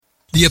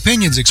The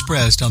opinions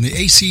expressed on the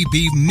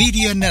ACB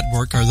Media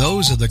Network are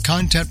those of the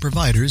content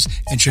providers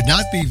and should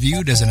not be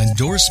viewed as an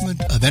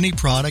endorsement of any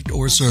product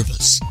or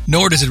service.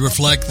 Nor does it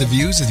reflect the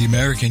views of the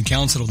American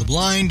Council of the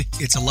Blind,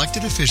 its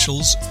elected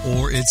officials,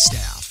 or its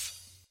staff.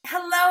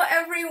 Hello,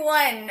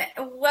 everyone.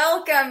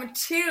 Welcome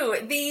to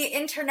the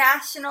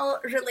International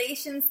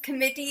Relations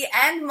Committee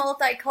and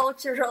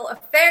Multicultural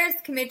Affairs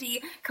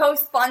Committee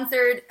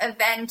co-sponsored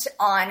event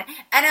on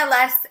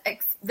NLS,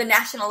 the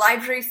National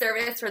Library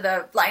Service for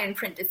the Blind and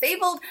Print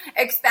Disabled,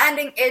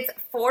 expanding its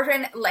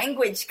foreign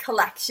language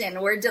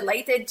collection. We're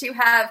delighted to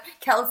have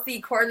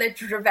Kelsey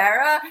Corlett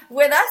Rivera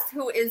with us,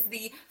 who is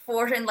the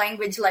foreign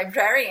language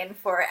librarian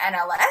for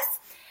NLS.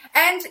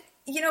 And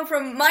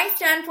from my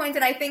standpoint,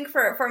 and I think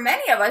for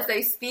many of us,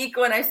 I speak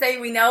when I say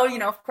we know,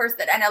 of course,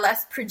 that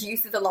NLS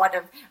produces a lot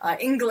of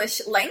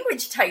English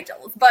language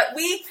titles, but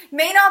we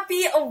may not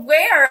be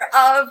aware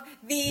of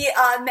the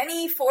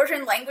many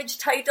foreign language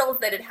titles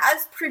that it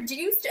has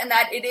produced and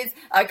that it is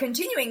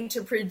continuing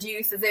to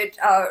produce as it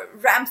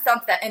ramps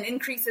up that and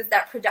increases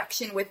that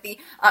production with the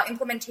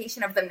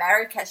implementation of the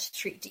Marrakesh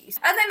Treaties.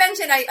 As I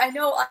mentioned, I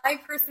know I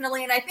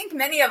personally, and I think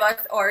many of us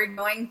are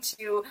going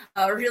to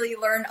really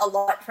learn a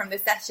lot from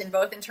this session,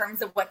 both in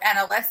terms of what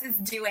NLS is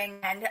doing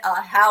and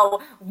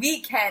how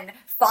we can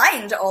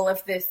find all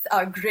of this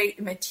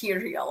great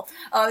material.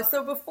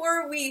 So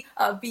before we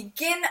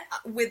begin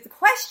with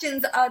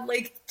questions, I'd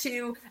like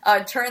to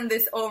turn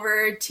this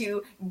over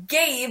to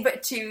Gabe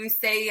to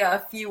say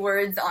a few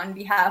words on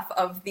behalf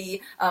of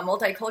the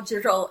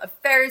Multicultural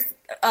Affairs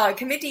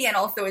Committee and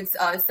also its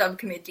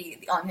subcommittee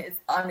on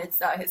its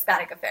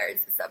Hispanic Affairs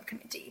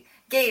subcommittee.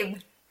 Gabe.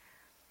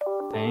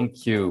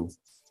 Thank you.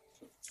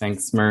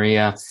 Thanks,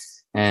 Maria.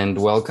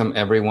 And welcome,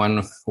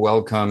 everyone.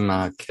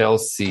 Welcome,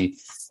 Kelsey.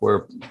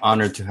 We're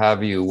honored to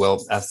have you.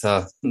 Well, as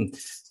a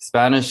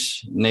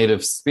Spanish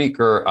native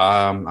speaker,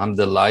 I'm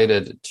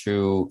delighted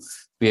to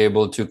be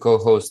able to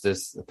co-host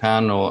this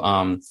panel.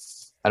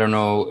 I don't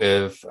know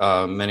if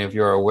many of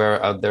you are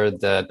aware out there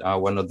that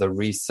one of the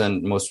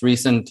most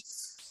recent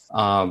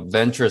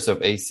ventures of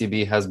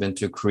ACB has been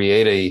to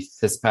create a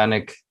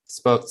Hispanic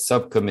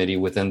subcommittee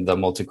within the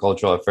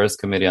Multicultural Affairs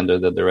Committee under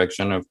the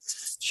direction of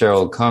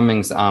Cheryl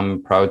Cummings.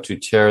 I'm proud to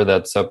chair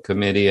that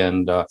subcommittee,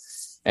 and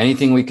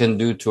anything we can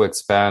do to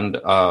expand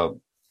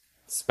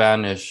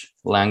Spanish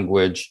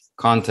language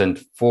content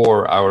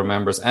for our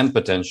members and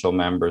potential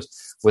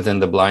members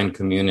within the blind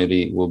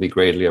community will be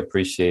greatly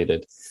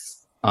appreciated.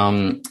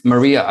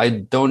 Maria, I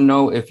don't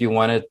know if you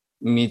wanted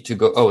me to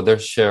go. Oh,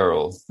 there's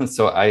Cheryl.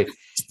 So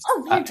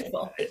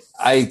beautiful.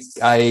 I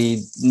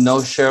know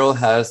Cheryl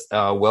has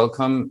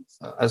welcome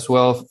as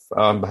well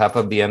on behalf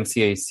of the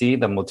MCAC,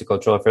 the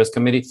Multicultural Affairs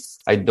Committee.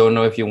 I don't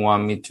know if you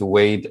want me to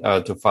wait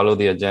to follow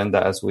the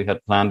agenda as we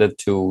had planned it,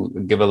 to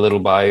give a little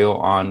bio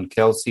on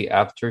Kelsey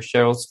after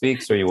Cheryl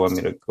speaks, or you want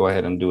me to go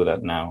ahead and do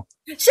that now?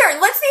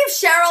 Sure. Let's see if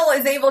Cheryl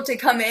is able to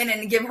come in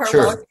and give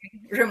her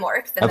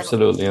remarks.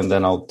 Absolutely. And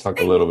then I'll talk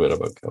a little bit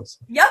about Kelsey.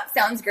 Yep.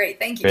 Sounds great.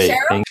 Thank you,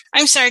 Cheryl.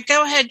 I'm sorry.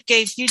 Go ahead,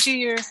 Gabe. You do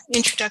your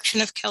introduction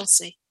of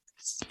Kelsey.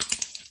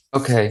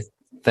 Okay.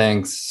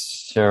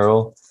 Thanks,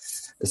 Cheryl.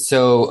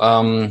 So,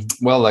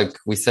 like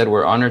we said,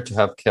 we're honored to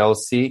have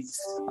Kelsey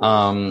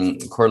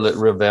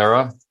Corlett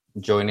Rivera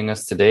joining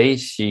us today.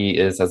 She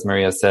is, as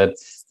Maria said,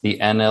 the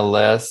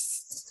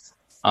NLS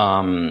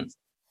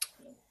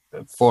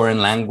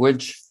foreign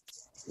language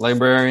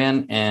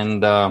librarian,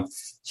 and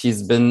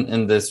she's been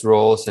in this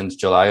role since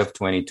July of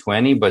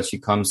 2020, but she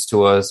comes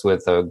to us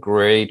with a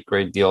great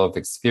deal of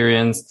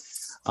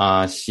experience.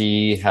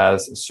 She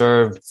has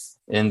served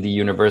in the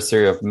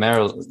University of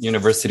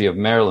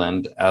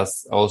Maryland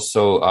as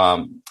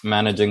also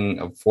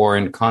managing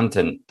foreign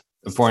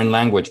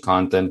language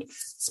content,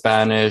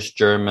 Spanish,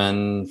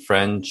 German,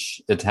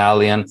 French,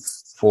 Italian,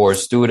 for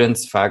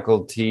students,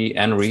 faculty,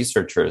 and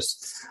researchers.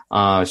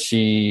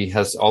 She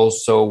has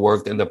also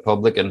worked in the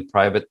public and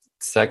private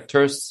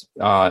sectors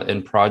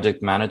in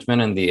project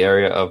management in the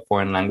area of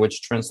foreign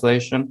language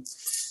translation.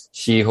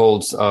 She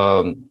holds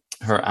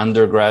her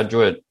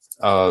undergraduate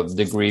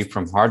degree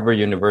from Harvard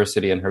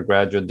University and her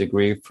graduate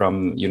degree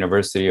from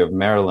University of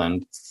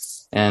Maryland.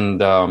 And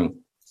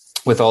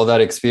with all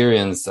that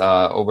experience,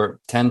 over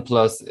 10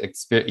 plus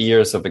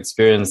years of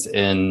experience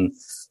in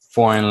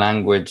foreign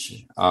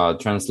language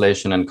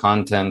translation and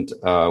content,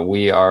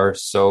 we are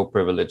so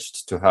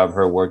privileged to have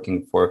her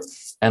working for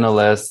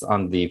NLS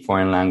on the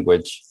foreign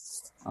language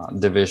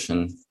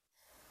division.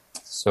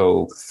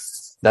 So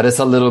that is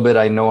a little bit.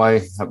 I know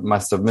I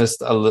must have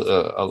missed a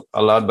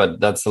lot, but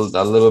that's a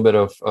little bit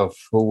of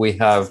who we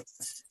have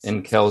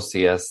in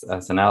Kelsey as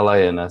an ally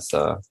and as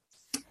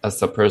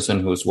a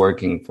person who's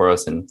working for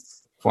us in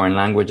foreign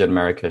language and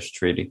Marrakesh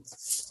Treaty.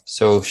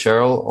 So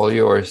Cheryl, all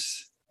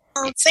yours.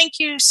 Oh, thank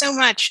you so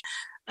much.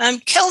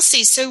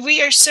 Kelsey, so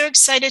we are so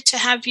excited to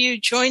have you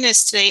join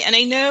us today. And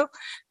I know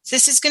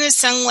this is going to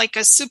sound like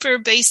a super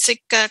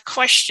basic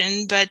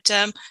question, but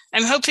I'm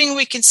hoping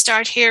we can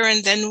start here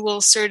and then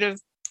we'll sort of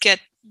get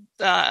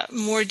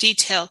more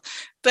detail.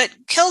 But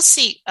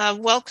Kelsey,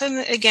 welcome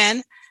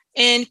again.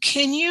 And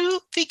can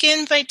you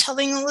begin by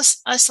telling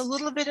us a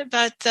little bit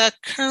about the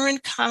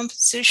current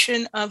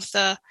composition of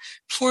the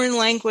foreign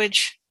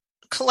language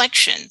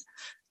collection?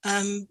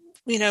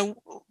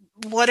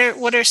 What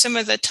are some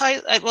of the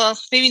titles? Well,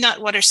 maybe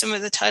not what are some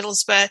of the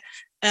titles, but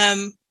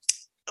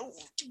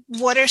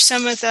what are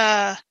some of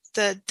the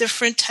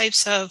different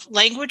types of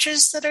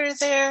languages that are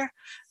there?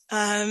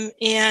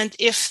 And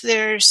if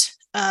there's,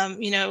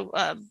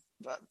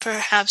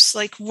 perhaps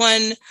like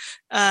one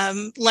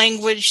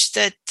language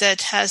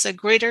that has a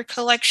greater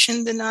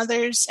collection than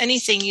others,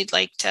 anything you'd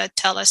like to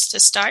tell us to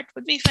start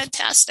would be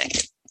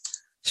fantastic.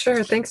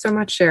 Sure. Thanks so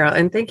much, Cheryl.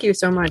 And thank you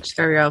so much,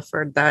 Ariel,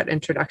 for that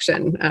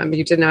introduction.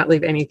 You did not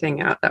leave anything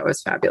out. That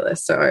was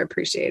fabulous. So I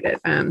appreciate it.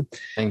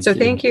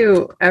 Thank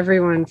you,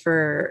 everyone,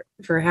 for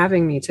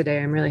having me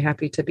today. I'm really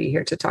happy to be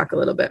here to talk a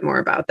little bit more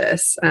about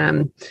this.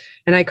 And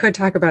I could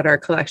talk about our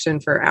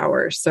collection for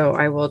hours, so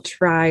I will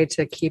try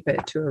to keep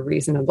it to a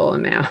reasonable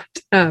amount.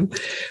 And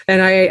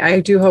I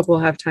do hope we'll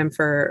have time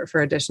for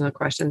additional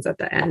questions at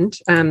the end.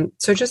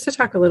 So just to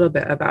talk a little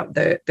bit about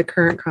the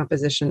current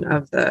composition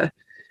of the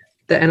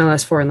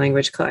NLS foreign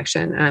language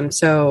collection.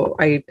 So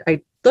I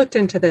looked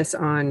into this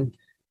on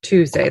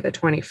Tuesday, the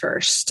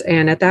 21st.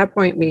 And at that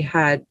point, we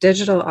had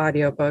digital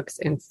audiobooks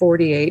in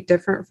 48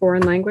 different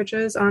foreign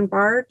languages on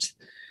BARD.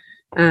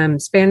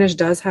 Spanish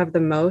does have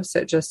the most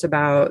at just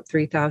about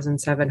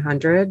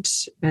 3,700.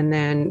 And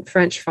then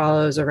French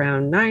follows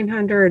around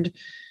 900,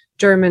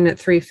 German at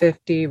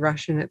 350,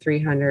 Russian at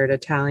 300,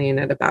 Italian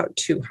at about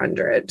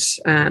 200.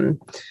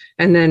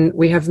 And then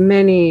we have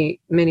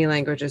many, many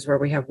languages where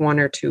we have one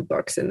or two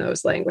books in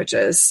those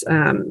languages,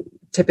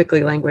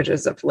 typically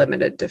languages of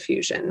limited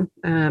diffusion.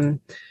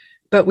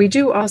 But we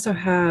do also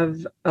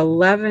have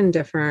 11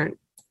 different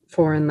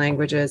foreign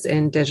languages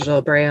in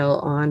digital Braille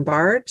on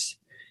BARD.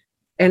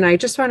 And I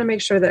just want to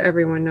make sure that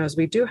everyone knows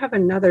we do have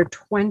another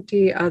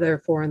 20 other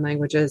foreign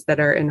languages that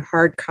are in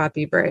hard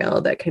copy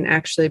Braille that can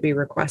actually be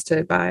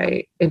requested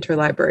by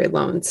interlibrary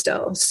loan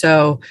still.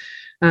 So,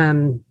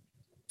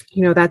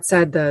 that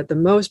said, the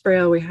most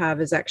Braille we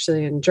have is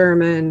actually in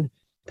German,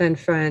 then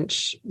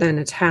French, then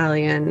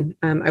Italian.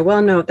 I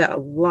will note that a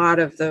lot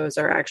of those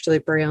are actually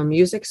Braille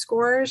music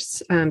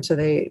scores. So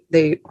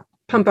they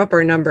pump up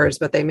our numbers,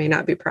 but they may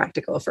not be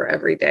practical for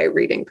everyday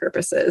reading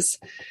purposes.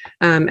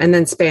 And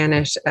then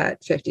Spanish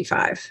at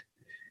 55.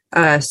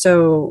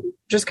 So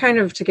just kind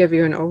of to give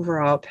you an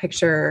overall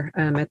picture,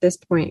 at this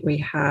point, we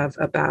have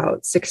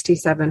about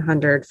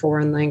 6,700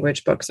 foreign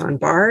language books on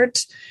BARD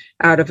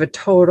out of a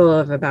total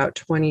of about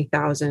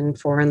 20,000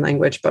 foreign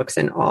language books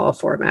in all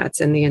formats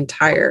in the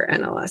entire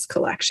NLS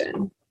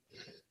collection.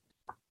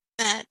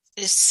 That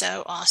is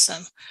so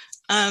awesome.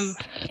 I'm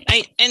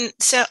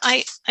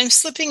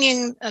slipping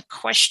in a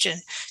question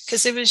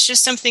because it was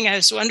just something I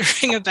was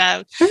wondering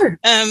about. Sure.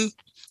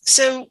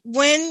 So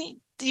when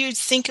you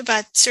think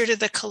about sort of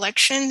the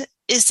collection,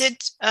 is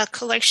it a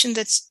collection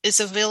that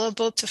is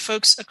available to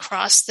folks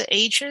across the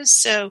ages?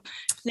 So,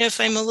 if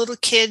I'm a little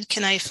kid,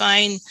 can I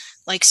find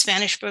like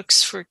Spanish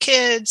books for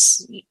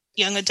kids,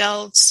 young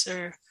adults,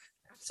 or?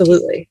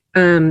 Absolutely.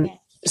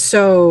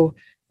 So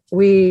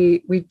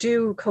we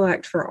do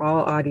collect for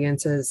all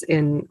audiences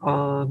in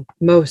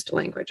most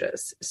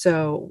languages.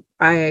 So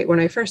when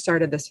I first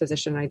started this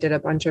position, I did a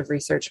bunch of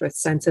research with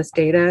census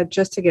data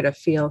just to get a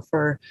feel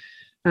for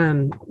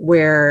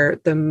where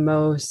the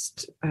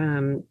most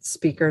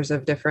speakers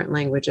of different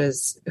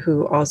languages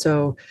who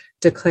also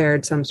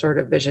declared some sort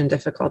of vision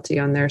difficulty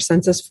on their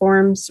census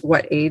forms,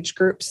 what age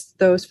groups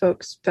those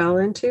folks fell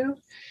into.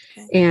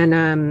 Okay.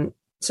 And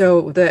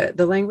so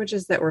the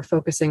languages that we're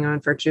focusing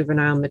on for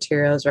juvenile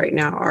materials right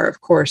now are,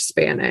 of course,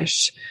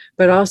 Spanish,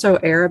 but also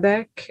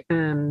Arabic,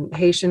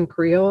 Haitian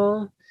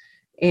Creole,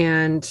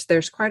 and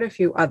there's quite a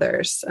few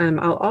others.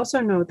 I'll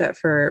also note that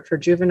for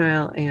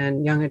juvenile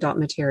and young adult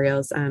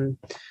materials,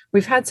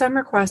 we've had some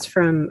requests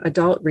from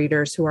adult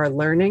readers who are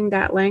learning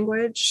that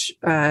language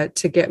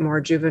to get more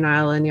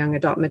juvenile and young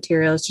adult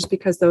materials, just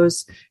because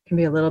those can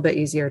be a little bit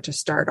easier to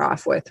start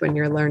off with when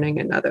you're learning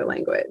another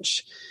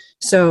language.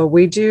 So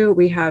we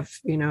have,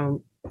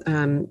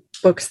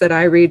 books that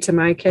I read to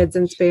my kids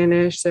in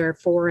Spanish. They're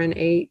 4 and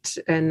 8,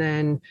 and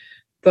then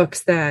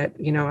books that,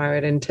 I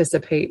would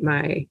anticipate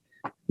my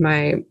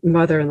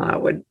mother-in-law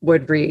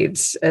would read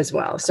as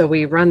well. So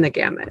we run the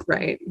gamut,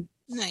 right?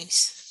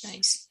 Nice.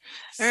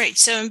 All right.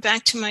 So I'm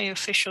back to my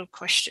official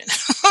question,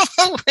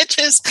 which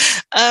is,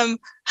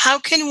 how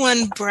can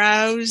one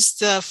browse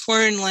the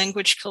foreign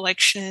language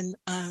collection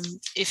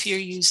if you're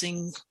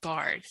using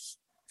BARD?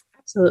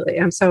 Absolutely.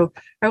 So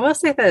I will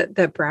say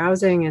that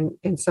browsing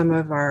in some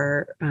of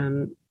our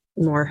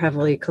more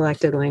heavily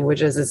collected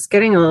languages is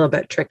getting a little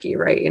bit tricky,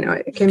 right?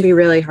 It can be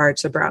really hard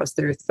to browse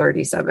through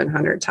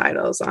 3,700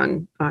 titles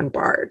on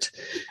BARD.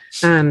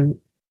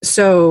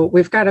 So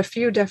we've got a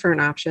few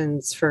different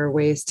options for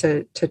ways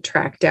to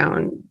track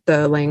down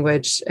the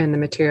language and the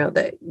material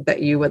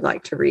that you would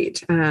like to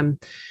read.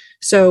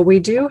 So we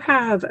do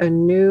have a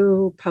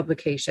new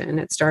publication.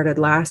 It started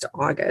last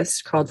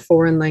August called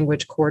Foreign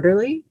Language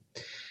Quarterly.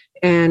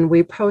 And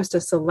we post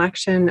a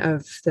selection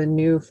of the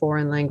new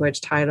foreign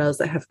language titles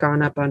that have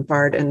gone up on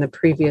BARD in the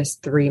previous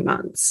 3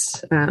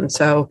 months.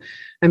 So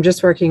I'm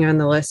just working on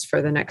the list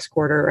for the next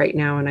quarter right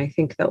now. And I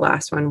think the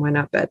last one went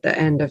up at the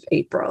end of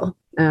April.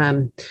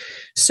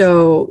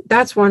 So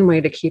that's one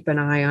way to keep an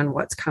eye on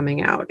what's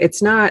coming out.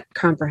 It's not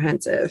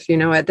comprehensive.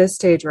 At this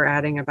stage, we're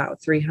adding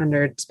about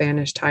 300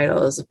 Spanish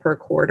titles per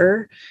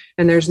quarter.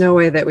 And there's no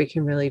way that we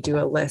can really do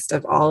a list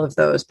of all of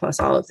those plus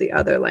all of the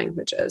other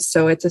languages.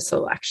 So it's a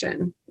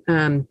selection.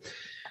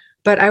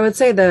 But I would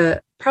say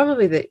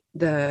probably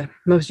the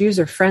most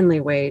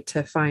user-friendly way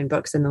to find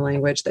books in the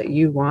language that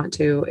you want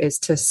to is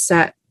to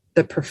set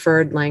the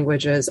preferred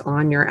languages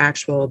on your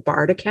actual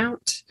BARD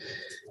account.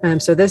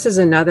 So this is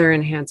another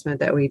enhancement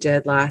that we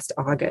did last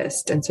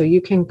August. And so you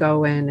can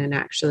go in and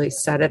actually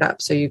set it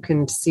up so you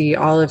can see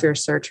all of your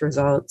search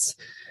results.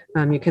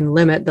 You can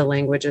limit the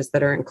languages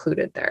that are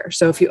included there.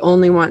 So if you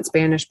only want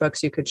Spanish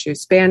books, you could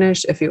choose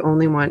Spanish. If you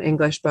only want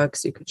English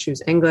books, you could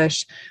choose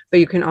English. But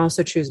you can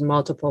also choose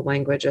multiple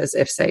languages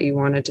if, say, you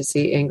wanted to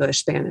see English,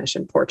 Spanish,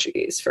 and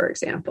Portuguese, for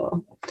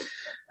example.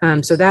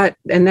 So that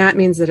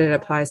means that it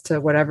applies to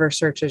whatever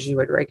searches you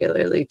would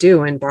regularly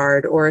do in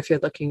BARD, or if you're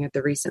looking at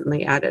the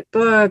recently added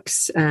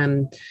books,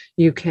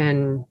 you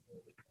can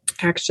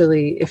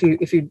actually,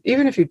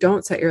 even if you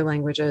don't set your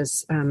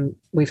languages,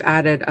 we've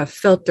added a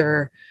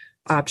filter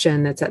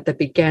option that's at the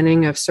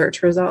beginning of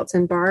search results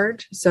in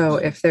BARD. So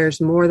if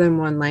there's more than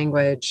one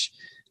language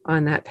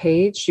on that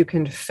page, you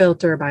can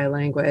filter by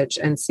language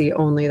and see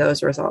only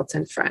those results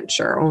in French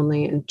or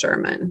only in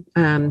German.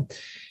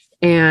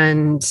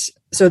 And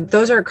so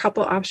those are a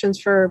couple options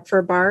for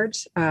BARD.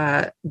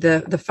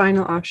 The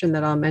final option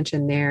that I'll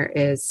mention there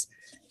is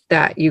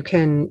that you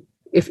can,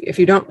 if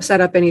you don't set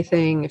up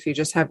anything, if you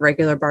just have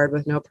regular BARD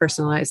with no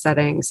personalized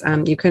settings,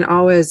 you can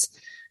always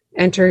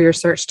enter your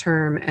search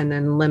term and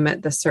then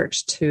limit the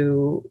search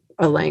to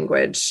a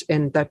language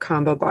in the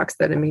combo box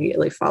that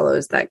immediately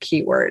follows that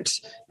keyword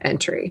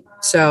entry.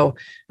 So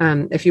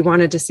if you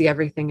wanted to see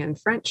everything in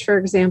French, for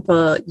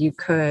example, you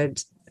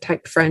could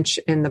type French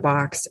in the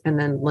box and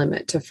then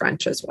limit to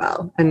French as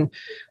well. And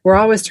we're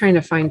always trying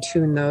to fine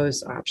tune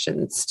those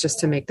options just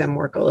to make them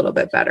work a little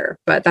bit better.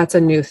 But that's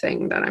a new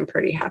thing that I'm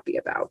pretty happy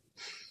about.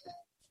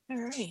 All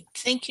right.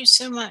 Thank you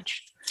so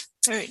much.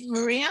 All right,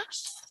 Maria?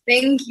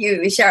 Thank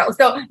you, Cheryl.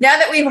 So now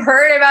that we've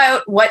heard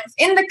about what's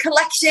in the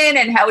collection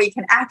and how we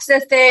can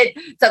access it,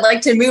 so I'd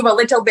like to move a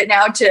little bit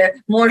now to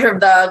more of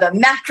the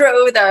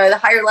macro, the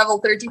higher level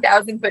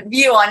 30,000 foot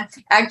view on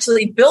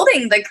actually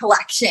building the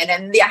collection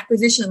and the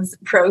acquisitions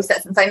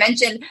process. Since I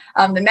mentioned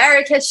the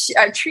Marrakesh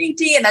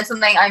Treaty, and that's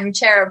something I'm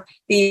chair of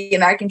the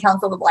American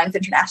Council of the Blind's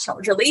International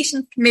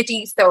Relations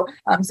Committee. So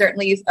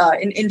certainly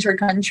in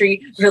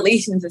inter-country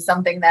relations is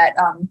something that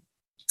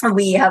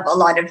we have a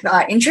lot of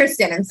interest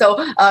in. And so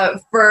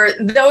for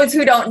those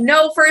who don't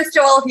know, first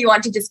of all, if you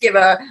want to just give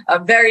a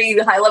very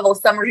high level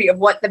summary of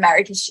what the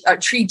Marrakesh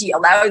Treaty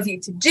allows you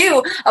to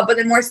do, but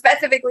then more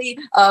specifically,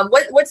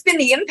 what's been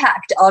the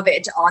impact of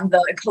it on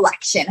the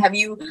collection? Have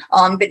you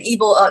been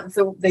able,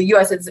 so the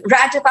U.S. has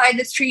ratified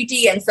this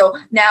treaty, and so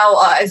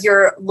now as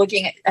you're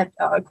looking at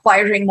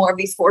acquiring more of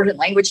these foreign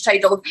language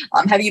titles,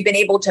 have you been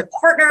able to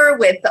partner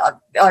with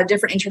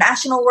different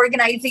international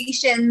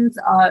organizations?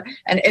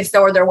 And if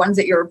so, are there ones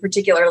that you're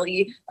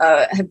particularly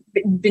have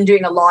been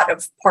doing a lot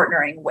of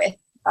partnering with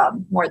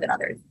more than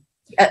others?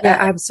 Yeah,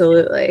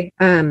 absolutely.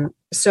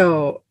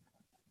 So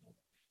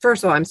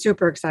first of all, I'm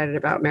super excited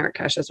about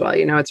Marrakesh as well.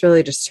 It's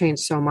really just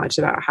changed so much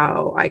about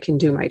how I can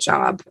do my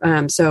job.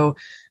 So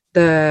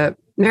the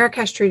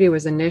Marrakesh Treaty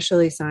was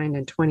initially signed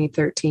in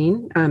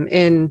 2013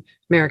 in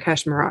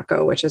Marrakesh,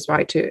 Morocco, which is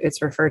why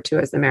it's referred to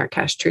as the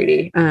Marrakesh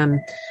Treaty.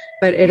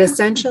 But it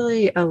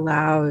essentially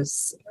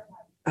allows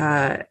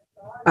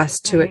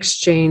us to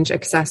exchange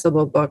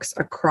accessible books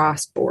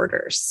across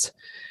borders.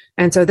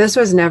 And so this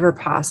was never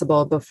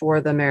possible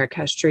before the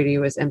Marrakesh Treaty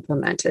was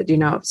implemented.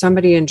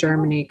 Somebody in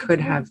Germany could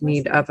have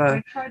need of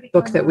a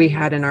book that we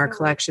had in our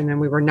collection, and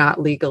we were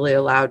not legally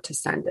allowed to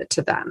send it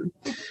to them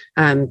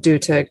due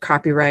to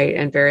copyright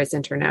and various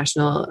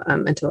international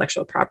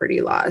intellectual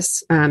property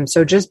laws.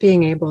 So just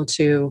being able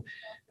to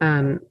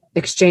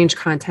exchange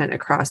content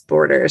across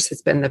borders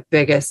has been the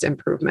biggest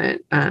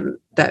improvement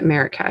that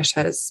Marrakesh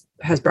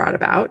has brought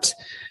about.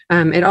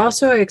 It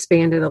also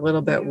expanded a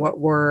little bit what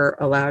we're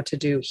allowed to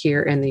do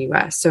here in the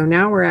US. So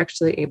now we're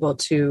actually able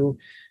to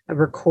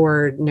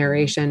record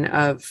narration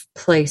of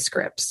play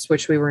scripts,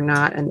 which we were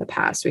not in the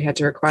past. We had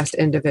to request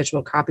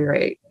individual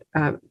copyright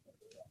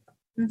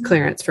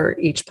clearance for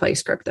each play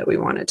script that we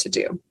wanted to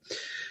do.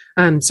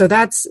 So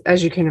that's,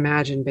 as you can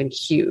imagine, been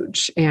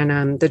huge.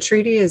 And the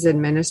treaty is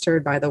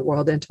administered by the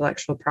World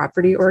Intellectual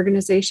Property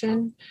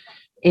Organization.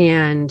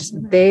 And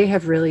they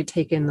have really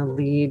taken the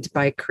lead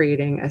by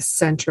creating a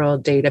central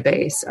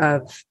database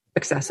of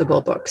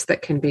accessible books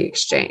that can be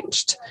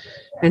exchanged.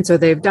 And so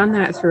they've done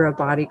that through a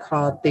body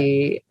called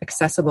the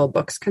Accessible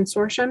Books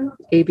Consortium,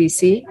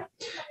 ABC.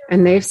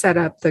 And they've set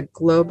up the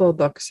Global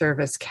Book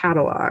Service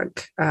Catalog,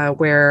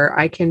 where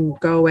I can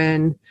go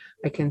in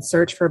I can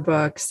search for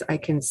books. I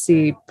can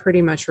see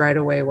pretty much right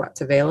away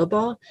what's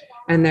available.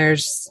 And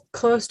there's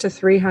close to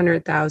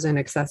 300,000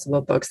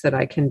 accessible books that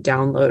I can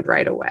download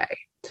right away.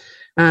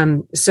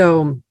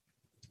 So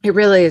it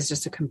really is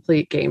just a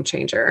complete game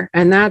changer.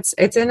 And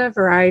it's in a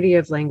variety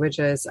of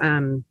languages.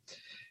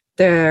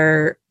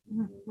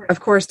 Of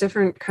course,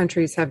 different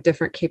countries have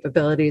different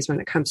capabilities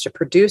when it comes to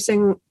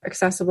producing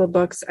accessible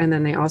books, and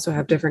then they also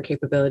have different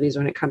capabilities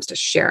when it comes to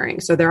sharing.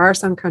 So there are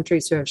some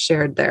countries who have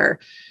shared their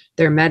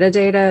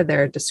metadata,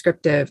 their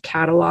descriptive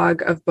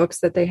catalog of books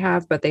that they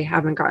have, but they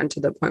haven't gotten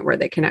to the point where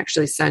they can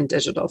actually send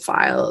digital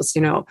files.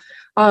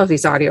 All of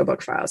these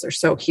audiobook files are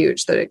so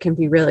huge that it can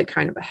be really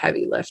kind of a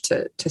heavy lift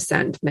to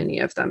send many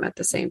of them at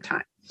the same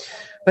time.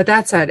 But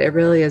that said, it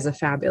really is a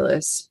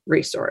fabulous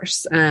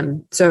resource.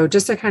 So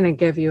just to kind of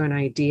give you an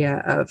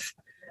idea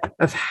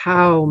of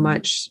how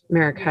much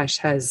Marrakesh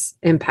has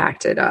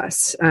impacted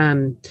us.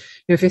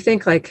 If you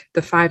think like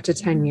the 5 to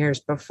 10 years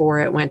before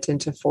it went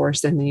into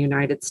force in the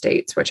United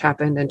States, which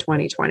happened in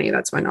 2020,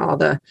 that's when all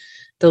the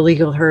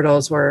legal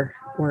hurdles were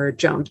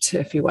jumped,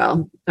 if you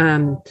will.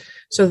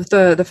 So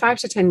the 5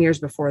 to 10 years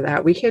before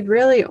that, we could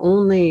really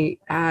only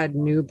add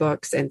new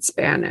books in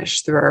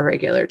Spanish through our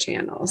regular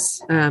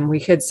channels. We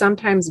could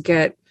sometimes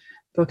get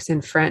books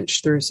in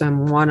French through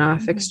some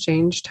one-off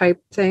exchange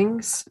type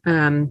things.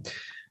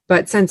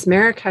 But since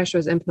Marrakesh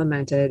was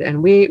implemented,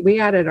 and we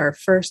added our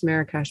first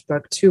Marrakesh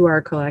book to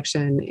our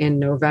collection in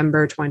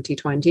November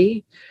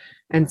 2020,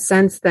 and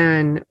since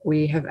then,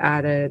 we have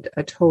added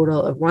a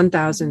total of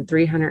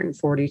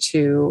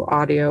 1,342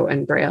 audio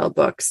and Braille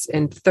books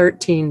in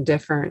 13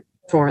 different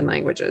foreign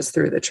languages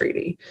through the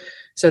treaty.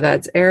 So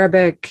that's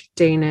Arabic,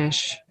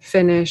 Danish,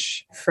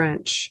 Finnish,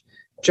 French,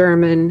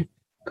 German,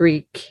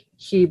 Greek,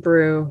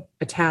 Hebrew,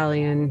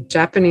 Italian,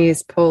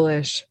 Japanese,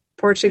 Polish,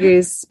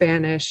 Portuguese,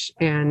 Spanish,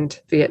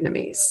 and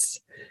Vietnamese.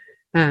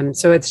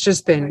 So it's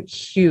just been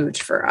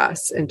huge for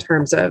us in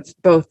terms of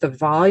both the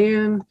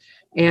volume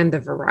and the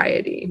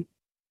variety.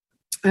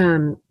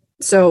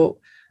 So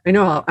I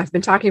know I've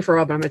been talking for a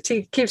while, but I'm going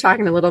to keep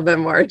talking a little bit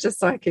more just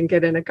so I can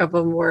get in a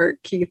couple more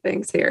key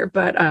things here.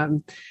 But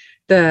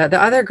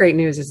the other great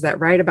news is that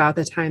right about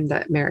the time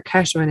that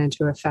Marrakesh went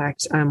into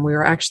effect, we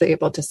were actually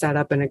able to set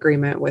up an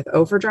agreement with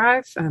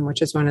Overdrive,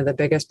 which is one of the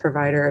biggest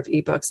provider of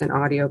ebooks and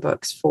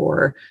audiobooks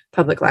for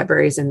public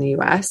libraries in the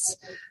US.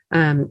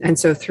 And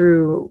so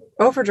through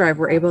Overdrive,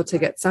 we're able to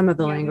get some of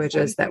the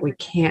languages that we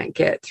can't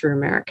get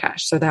through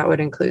Marrakesh. So that would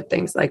include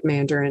things like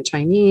Mandarin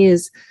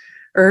Chinese,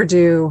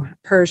 Urdu,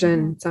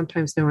 Persian,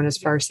 sometimes known as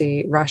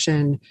Farsi,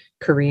 Russian,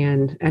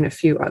 Korean, and a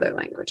few other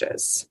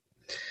languages.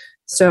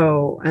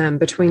 So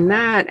between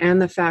that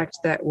and the fact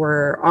that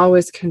we're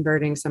always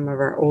converting some of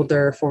our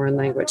older foreign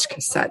language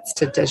cassettes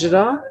to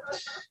digital,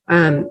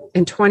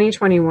 in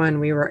 2021,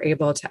 we were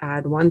able to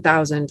add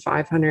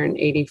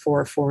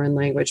 1,584 foreign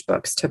language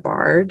books to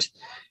BARD.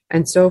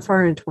 And so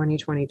far in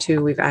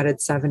 2022, we've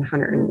added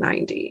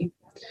 790.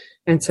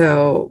 And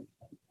so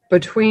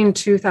between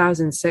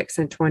 2006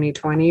 and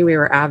 2020, we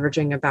were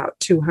averaging about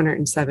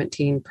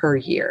 217 per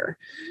year.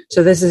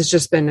 So this has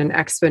just been an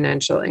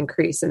exponential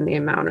increase in the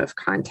amount of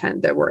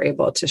content that we're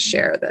able to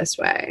share this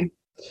way.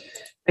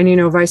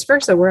 And, vice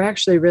versa, we're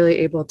actually really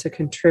able to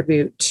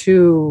contribute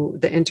to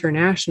the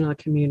international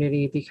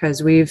community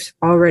because we've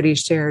already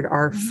shared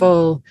our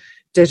full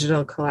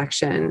digital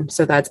collection.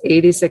 So that's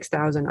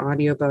 86,000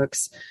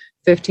 audiobooks,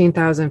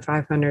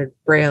 15,500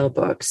 Braille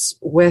books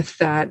with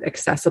that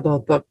Accessible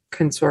Book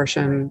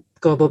Consortium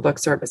Global Book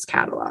Service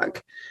catalog.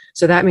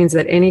 So that means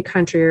that any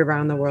country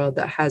around the world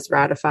that has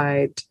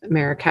ratified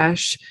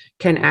Marrakesh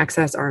can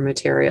access our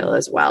material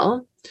as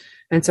well.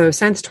 And so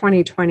since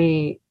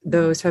 2020,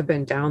 those have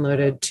been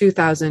downloaded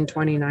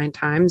 2,029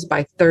 times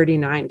by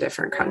 39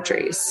 different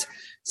countries.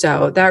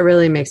 So that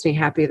really makes me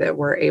happy that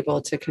we're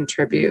able to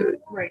contribute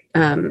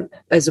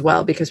as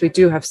well, because we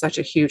do have such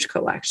a huge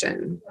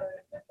collection.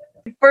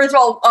 First of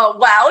all,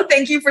 wow,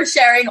 thank you for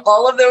sharing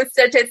all of those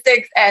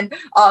statistics. And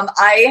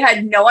I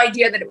had no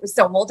idea that it was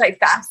so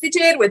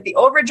multifaceted with the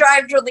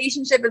Overdrive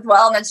relationship as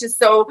well. And that's just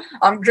so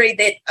great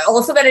that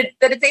also that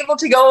it's able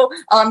to go,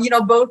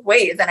 both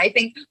ways. And I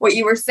think what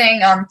you were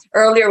saying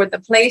earlier with the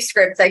play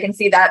scripts, I can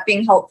see that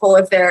being helpful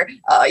if they're,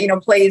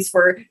 plays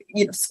for,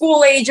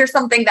 school age or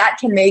something that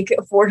can make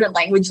foreign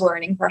language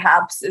learning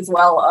perhaps as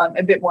well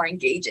a bit more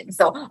engaging.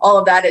 So all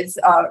of that is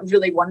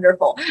really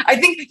wonderful. I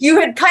think you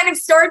had kind of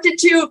started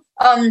to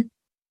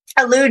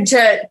allude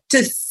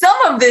to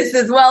some of this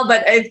as well,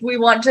 but if we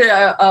want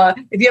to,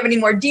 if you have any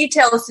more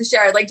details to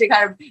share, I'd like to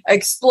kind of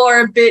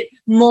explore a bit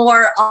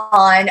more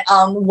on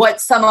what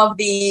some of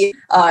the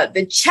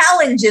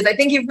challenges. I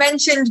think you've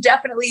mentioned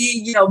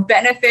definitely,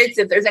 benefits.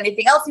 If there's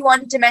anything else you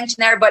wanted to mention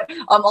there, but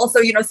also,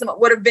 some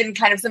would have been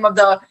kind of some of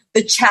the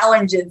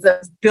challenges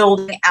of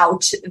building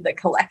out the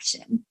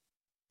collection.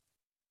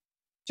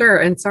 Sure.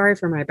 And sorry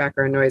for my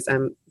background noise.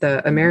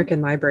 The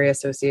American Library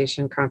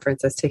Association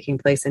conference is taking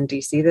place in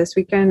DC this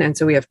weekend. And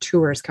so we have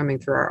tours coming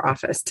through our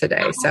office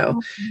today.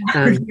 So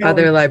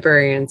other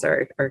librarians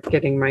are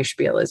getting my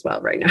spiel as well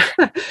right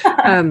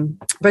now.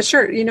 But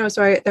sure,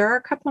 so there are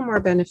a couple more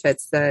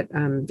benefits that,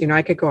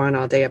 I could go on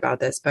all day about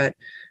this, but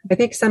I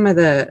think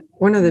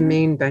one of the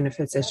main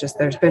benefits is just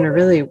there's been a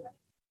really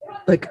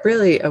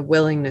a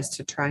willingness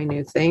to try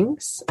new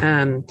things.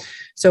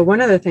 So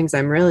one of the things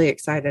I'm really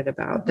excited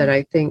about that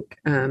I think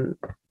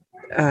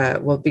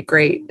will be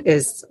great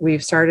is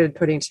we've started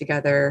putting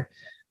together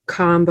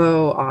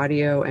combo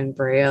audio and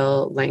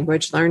Braille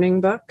language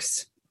learning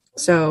books.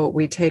 So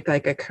we take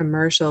like a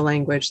commercial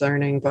language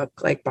learning book,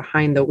 like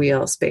Behind the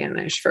Wheel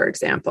Spanish, for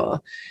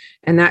example,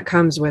 and that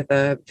comes with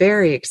a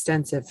very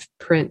extensive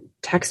print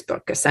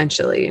textbook,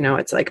 essentially.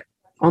 It's like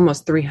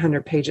almost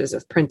 300 pages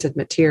of printed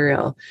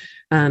material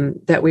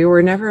that we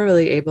were never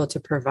really able to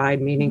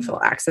provide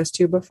meaningful access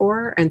to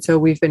before. And so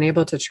we've been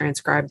able to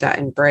transcribe that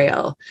in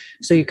Braille.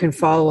 So you can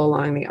follow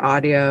along the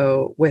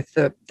audio with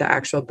the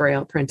actual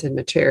Braille printed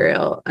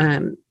material.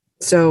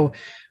 So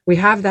we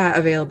have that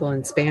available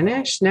in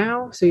Spanish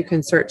now. So you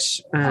can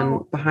search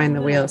Behind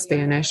the Wheel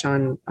Spanish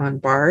on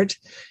Bard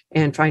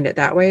and find it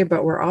that way.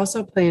 But we're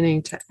also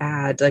planning to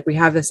add, we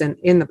have this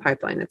in the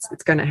pipeline.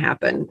 It's going to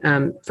happen.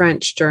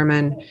 French,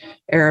 German,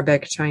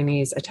 Arabic,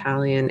 Chinese,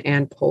 Italian,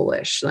 and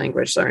Polish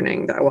language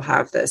learning that will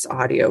have this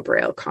audio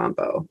Braille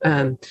combo.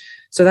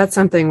 So that's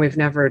something we've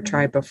never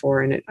tried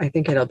before. And I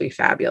think it'll be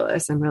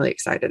fabulous. I'm really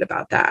excited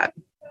about that.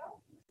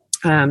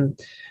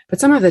 But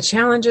some of the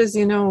challenges,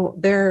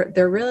 there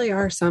really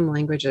are some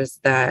languages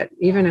that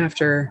even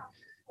after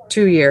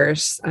 2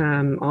 years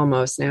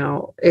almost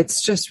now,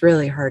 it's just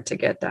really hard to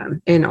get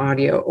them in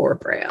audio or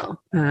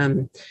Braille.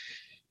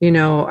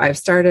 I've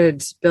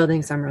started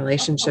building some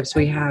relationships.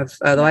 We have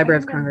the Library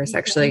of Congress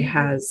actually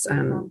has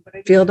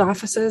field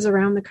offices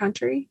around the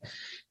country.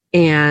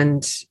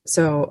 And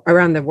so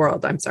around the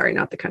world, I'm sorry,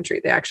 not the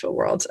country, the actual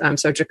world.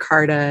 So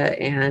Jakarta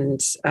and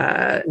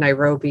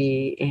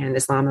Nairobi and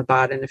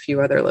Islamabad and a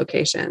few other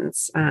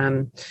locations.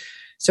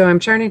 So I'm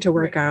trying to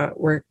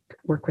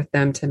work with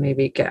them to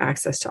maybe get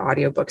access to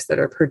audiobooks that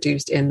are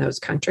produced in those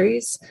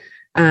countries.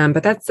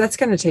 But that's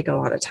going to take a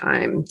lot of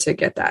time to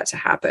get that to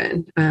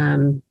happen.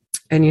 And,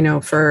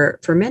 for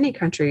many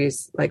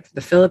countries like the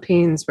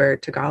Philippines, where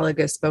Tagalog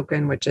is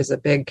spoken, which is a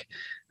big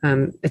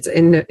it's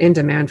in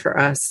demand for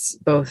us,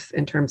 both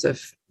in terms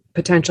of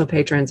potential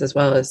patrons as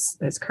well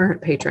as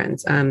current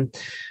patrons.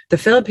 The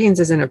Philippines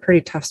is in a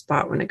pretty tough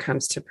spot when it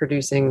comes to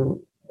producing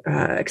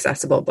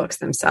accessible books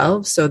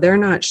themselves. So they're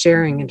not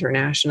sharing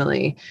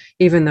internationally,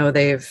 even though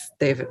they've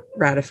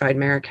ratified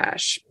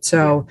Marrakesh.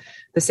 So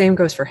the same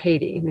goes for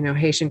Haiti.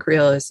 Haitian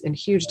Creole is in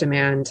huge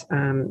demand,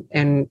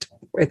 and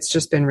it's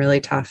just been really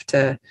tough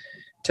to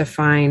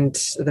find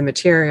the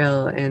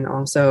material and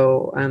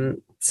also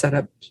set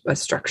up a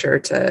structure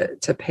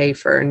to pay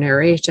for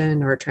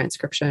narration or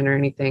transcription or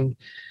anything.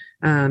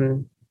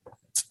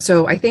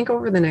 So I think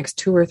over the next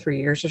 2 or 3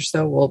 years or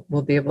so,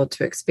 we'll be able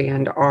to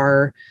expand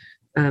our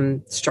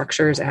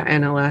structures at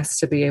NLS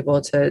to be able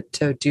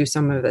to do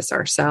some of this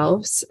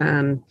ourselves.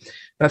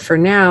 But for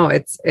now,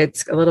 it's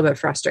a little bit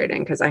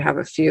frustrating because I have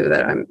a few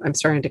that I'm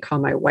starting to call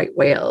my white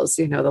whales,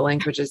 the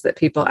languages that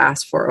people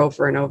ask for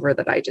over and over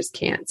that I just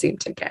can't seem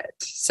to get.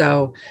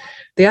 So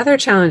the other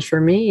challenge for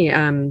me,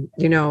 I'm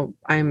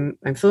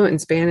fluent in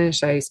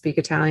Spanish. I speak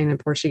Italian and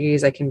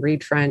Portuguese. I can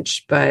read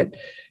French, but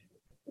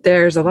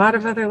there's a lot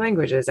of other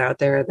languages out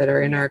there that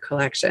are in our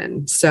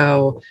collection.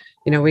 So,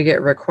 we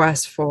get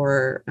requests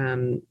for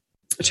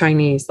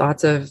Chinese,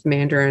 lots of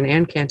Mandarin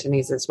and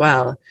Cantonese as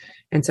well.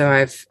 And so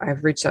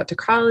I've reached out to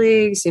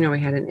colleagues. We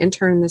had an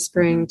intern this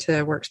spring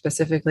to work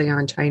specifically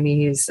on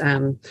Chinese.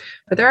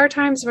 But there are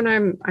times when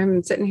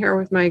I'm sitting here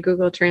with my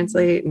Google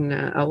Translate and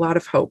a lot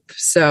of hope.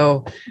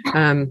 So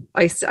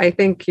I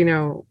think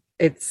I'm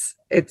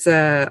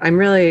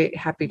really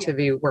happy to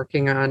be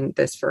working on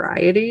this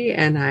variety,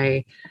 and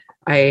I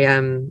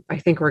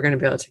think we're going to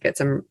be able to get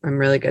some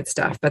really good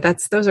stuff. But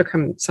those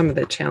are some of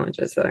the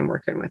challenges that I'm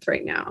working with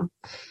right now.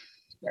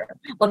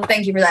 Well,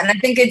 thank you for that. And I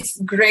think it's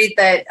great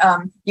that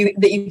you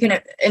can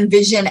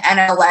envision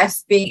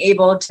NLS being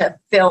able to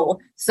fill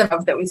some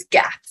of those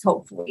gaps,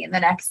 hopefully, in the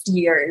next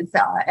years.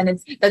 And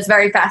that's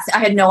very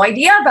fascinating. I had no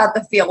idea about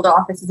the field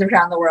offices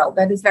around the world.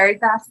 That is very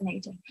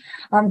fascinating.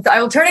 So I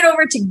will turn it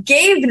over to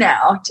Gabe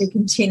now to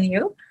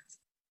continue.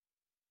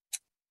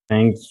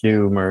 Thank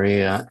you,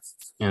 Maria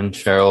and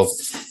Cheryl.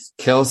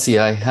 Kelsey,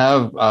 I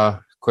have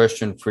a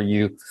question for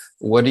you.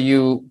 What do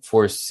you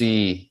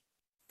foresee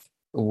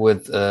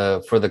with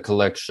for the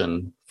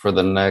collection for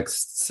the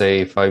next,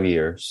 say, 5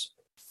 years?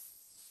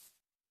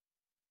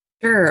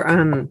 Sure.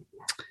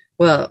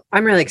 Well,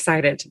 I'm really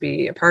excited to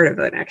be a part of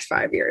the next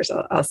 5 years.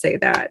 I'll say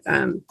that.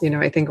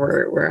 I think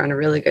we're on a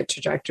really good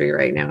trajectory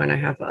right now, and I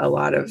have a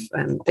lot of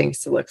things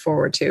to look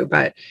forward to.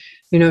 But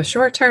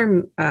Short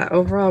term,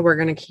 overall, we're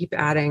going to keep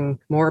adding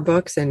more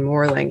books in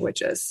more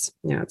languages.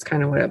 It's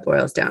kind of what it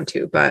boils down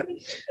to. But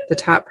the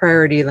top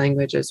priority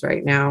languages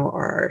right now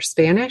are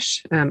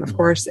Spanish, of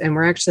course, and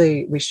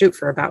we shoot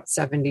for about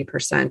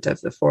 70%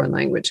 of the foreign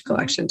language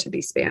collection to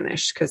be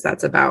Spanish, because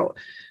that's about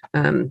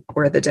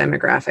where the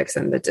demographics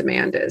and the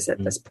demand is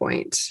at this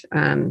point.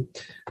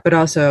 But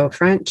also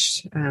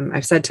French.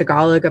 I've said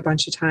Tagalog a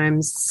bunch of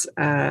times.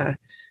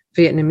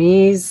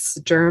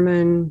 Vietnamese,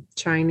 German,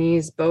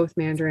 Chinese, both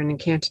Mandarin and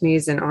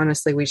Cantonese. And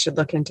honestly, we should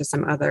look into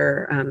some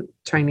other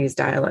Chinese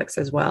dialects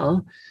as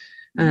well.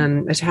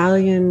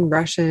 Italian,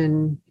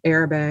 Russian,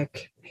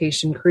 Arabic,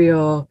 Haitian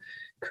Creole,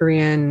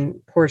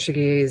 Korean,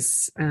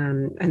 Portuguese,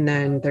 and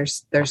then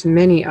there's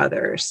many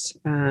others.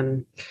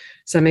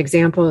 Some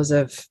examples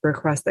of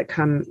requests that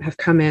have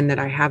come in that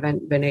I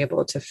haven't been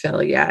able to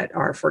fill yet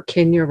are for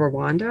Kenya,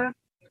 Rwanda,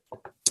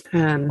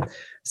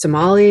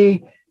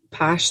 Somali,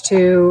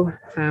 Pashto.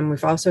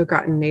 We've also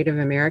gotten Native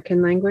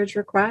American language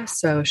requests,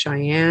 so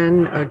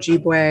Cheyenne,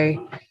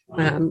 Ojibwe,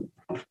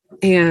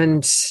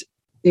 and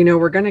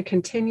we're going to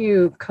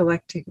continue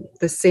collecting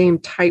the same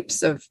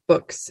types of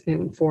books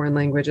in foreign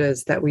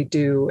languages that we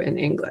do in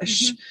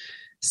English.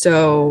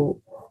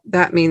 So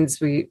that means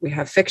we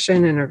have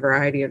fiction in a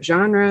variety of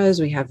genres.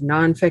 We have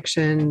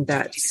nonfiction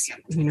that's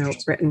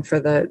written for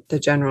the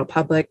general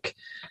public.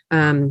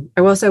 I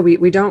will say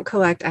we don't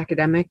collect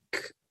academic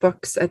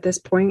books at this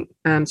point.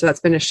 So that's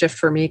been a shift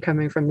for me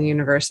coming from the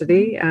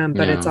university,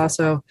 but it's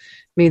also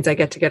means I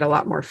get to get a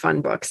lot more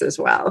fun books as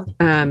well.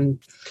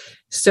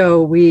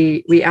 So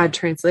we add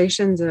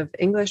translations of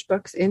English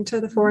books into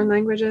the foreign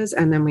languages,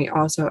 and then we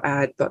also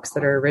add books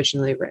that are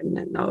originally written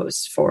in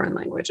those foreign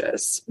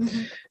languages.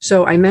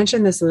 So I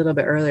mentioned this a little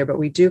bit earlier, but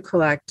we do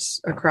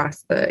collect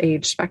across the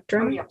age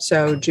spectrum.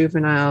 So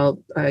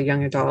juvenile,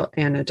 young adult,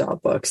 and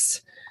adult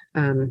books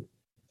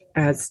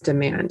as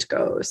demand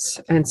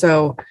goes. And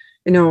so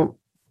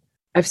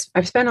I've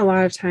spent a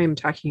lot of time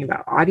talking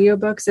about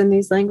audiobooks in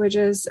these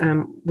languages.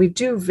 We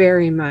do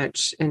very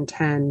much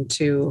intend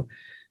to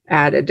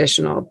add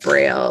additional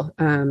Braille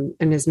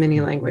in as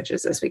many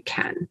languages as we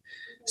can.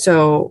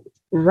 So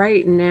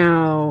right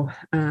now,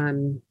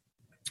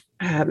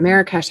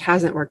 Marrakesh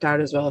hasn't worked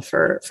out as well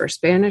for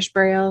Spanish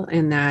Braille,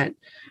 in that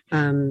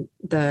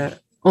the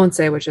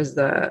ONCE, which is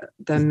the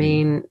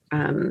main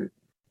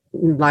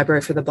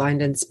library for the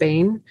blind in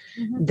Spain,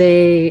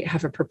 they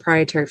have a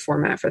proprietary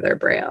format for their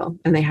Braille,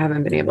 and they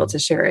haven't been able to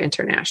share it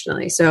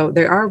internationally. So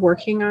they are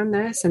working on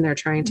this, and they're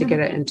trying to get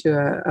it into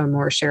a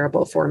more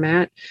shareable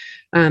format.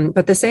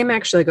 But the same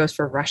actually goes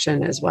for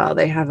Russian as well.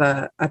 They have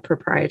a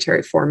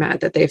proprietary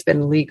format that they've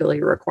been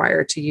legally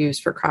required to use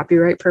for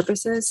copyright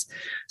purposes.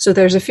 So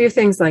there's a few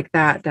things like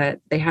that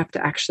they have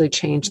to actually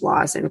change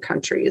laws in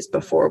countries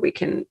before we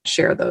can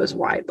share those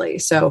widely.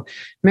 So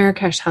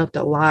Marrakesh helped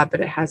a lot,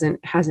 but it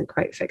hasn't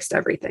quite fixed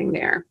everything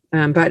there.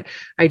 But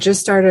I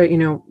just started,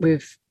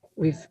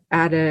 we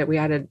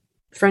added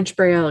French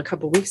Braille a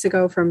couple of weeks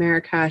ago from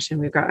Marrakesh, and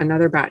we've got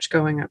another batch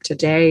going up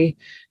today.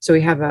 So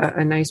we have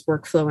a nice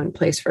workflow in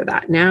place for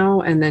that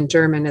now. And then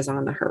German is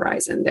on the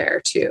horizon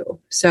there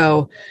too.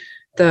 So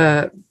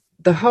the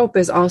hope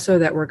is also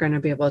that we're going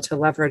to be able to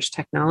leverage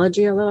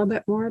technology a little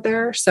bit more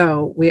there.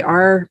 So we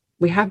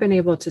have been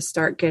able to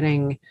start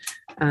getting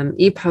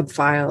EPUB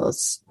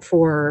files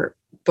for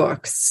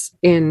books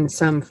in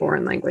some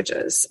foreign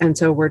languages. And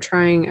so we're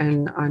trying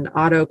an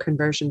auto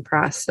conversion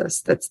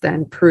process that's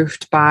then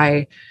proofed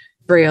by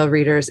Braille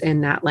readers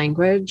in that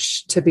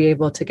language to be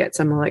able to get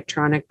some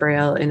electronic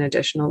Braille in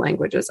additional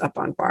languages up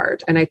on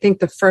BARD. And I think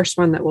the first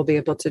one that we'll be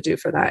able to do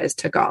for that is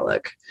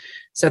Tagalog.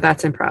 So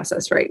that's in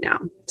process right now.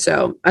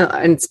 So,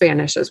 and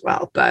Spanish as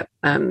well, but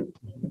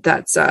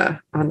that's on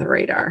the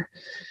radar.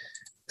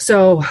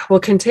 So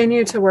we'll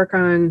continue to work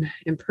on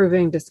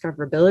improving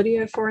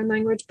discoverability of foreign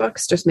language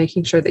books, just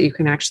making sure that you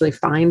can actually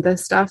find the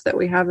stuff that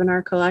we have in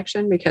our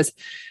collection, because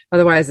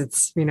otherwise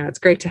it's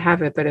great to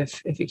have it, but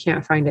if you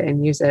can't find it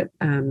and use it,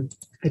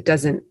 it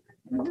doesn't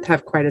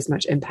have quite as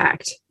much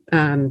impact.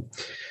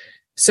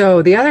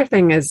 So the other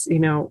thing is,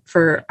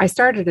 I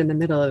started in the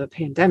middle of a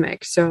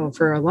pandemic. So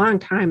for a long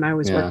time, I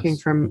was working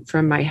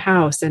from my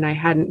house, and I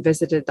hadn't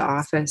visited the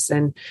office.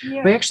 And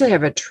we actually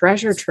have a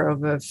treasure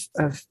trove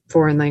of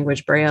foreign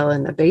language Braille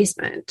in the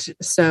basement.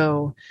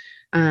 So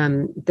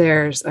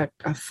there's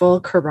a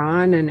full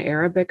Quran and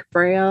Arabic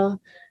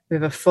Braille. We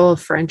have a full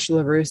French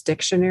Larousse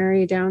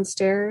dictionary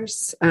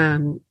downstairs.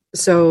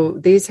 So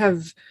these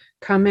have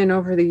come in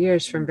over the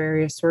years from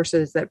various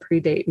sources that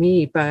predate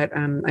me, but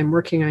I'm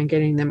working on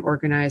getting them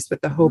organized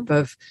with the hope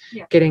of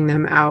getting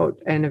them out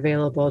and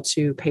available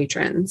to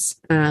patrons.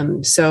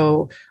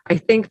 So I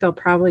think they'll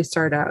probably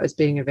start out as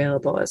being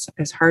available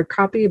as hard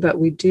copy, but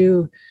we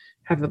do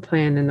have a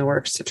plan in the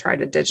works to try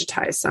to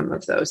digitize some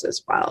of those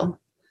as well.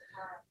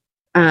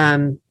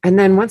 And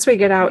then once we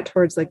get out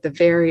towards like the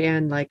very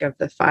end, like of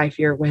the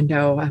 5-year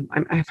window,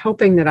 I'm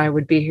hoping that I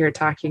would be here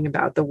talking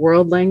about the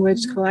world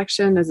language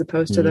collection as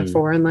opposed to the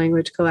foreign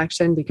language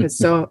collection, because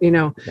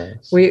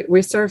yes.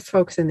 we serve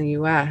folks in the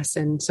US,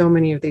 and so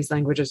many of these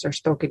languages are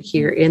spoken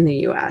here in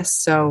the US.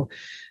 So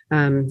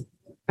I'm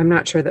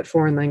not sure that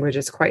foreign language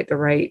is quite the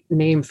right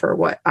name for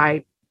what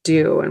I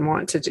do and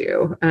want to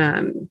do.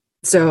 And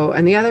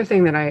the other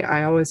thing that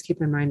I always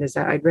keep in mind is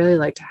that I'd really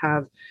like to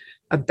have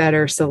a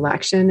better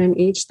selection in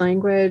each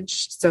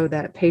language so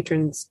that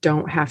patrons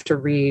don't have to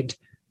read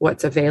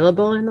what's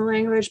available in the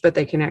language, but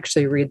they can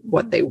actually read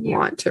what they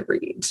want to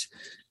read.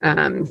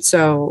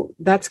 So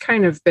that's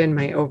kind of been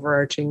my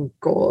overarching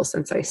goal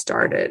since I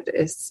started,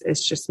 is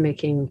just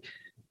making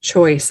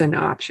choice an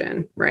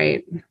option,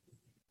 right?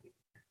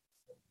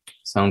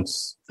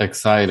 Sounds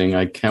exciting.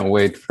 I can't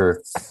wait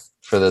for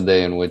the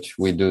day in which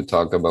we do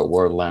talk about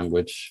world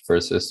language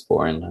versus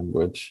foreign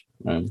language.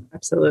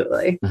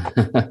 Absolutely.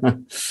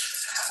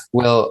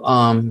 Well,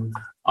 on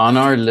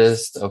our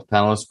list of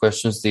panelist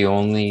questions, the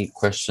only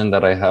question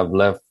that I have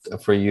left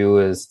for you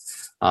is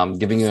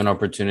giving you an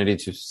opportunity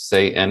to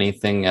say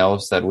anything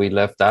else that we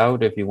left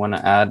out. If you want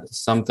to add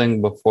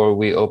something before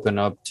we open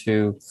up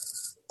to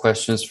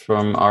questions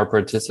from our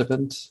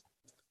participants.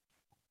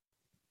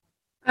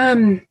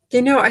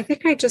 I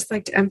think I'd just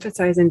like to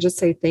emphasize and just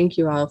say thank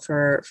you all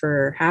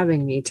for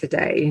having me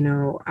today.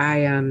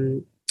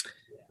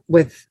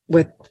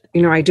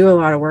 I do a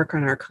lot of work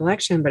on our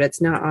collection, but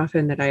it's not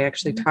often that I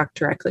actually talk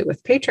directly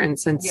with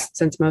patrons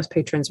since most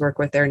patrons work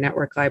with their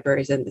network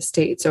libraries in the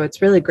state. So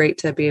it's really great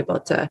to be able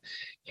to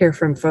hear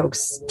from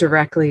folks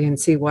directly and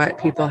see what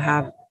people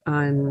have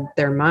on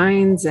their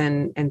minds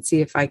and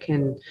see if I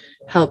can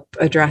help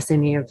address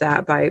any of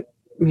that by,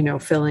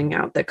 filling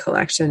out the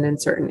collection in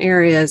certain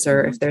areas,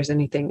 or if there's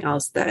anything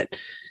else that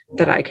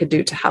I could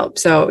do to help.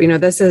 So,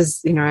 this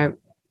is,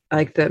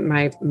 like that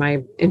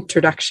my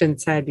introduction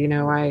said,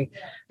 I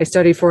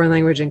studied foreign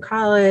language in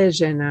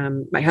college,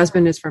 and my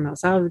husband is from El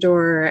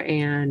Salvador,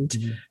 and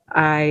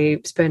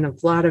I spent a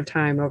lot of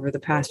time over the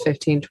past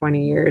 15,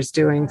 20 years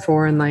doing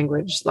foreign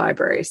language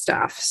library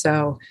stuff.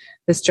 So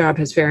this job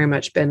has very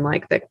much been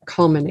like the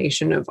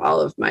culmination of all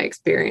of my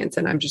experience,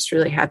 and I'm just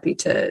really happy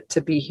to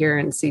be here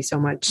and see so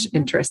much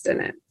interest in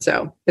it.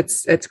 So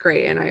it's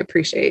great, and I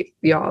appreciate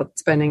y'all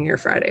spending your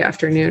Friday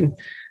afternoon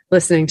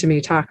listening to me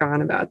talk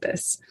on about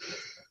this.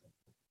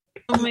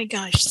 Oh my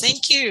gosh,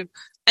 thank you.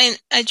 And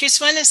I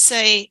just want to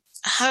say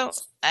how,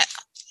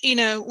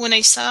 when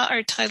I saw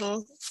our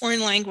title, foreign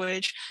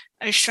language,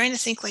 I was trying to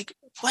think like,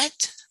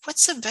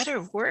 what's a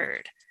better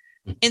word?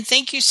 And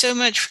thank you so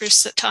much for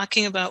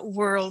talking about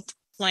world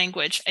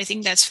language. I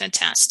think that's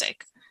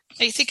fantastic.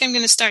 I think I'm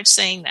going to start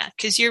saying that,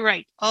 because you're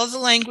right. All the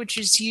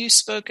languages you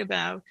spoke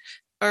about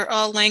are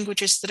all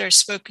languages that are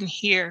spoken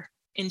here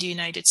in the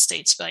United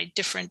States by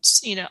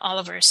different, all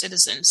of our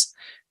citizens.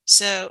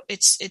 So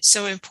it's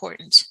so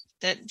important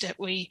that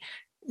we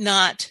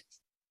that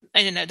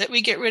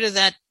we get rid of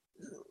that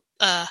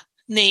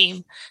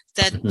name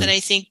that I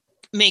think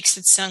makes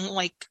it sound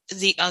like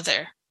the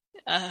other,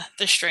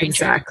 the stranger,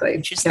 exactly.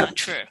 Which is not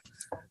true.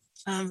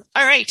 All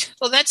right.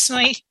 Well, that's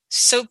my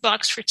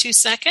soapbox for 2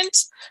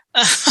 seconds.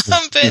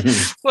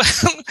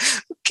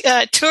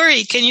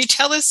 Tori, can you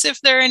tell us if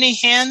there are any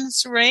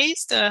hands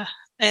raised?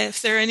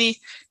 If there are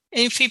any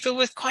people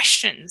with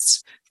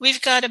questions?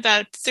 We've got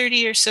about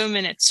 30 or so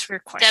minutes for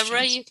questions.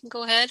 Deborah, you can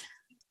go ahead.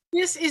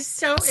 This is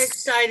so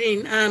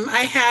exciting.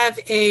 I have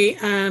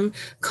a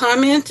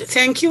comment,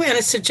 thank you, and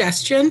a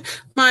suggestion.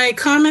 My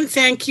comment,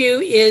 thank you,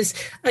 is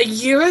a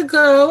year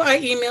ago I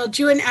emailed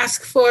you and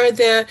asked for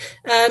the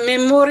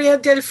Memoria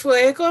del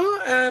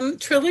Fuego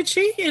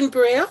trilogy in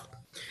Braille.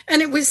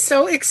 And it was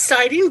so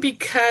exciting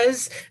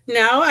because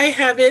now I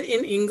have it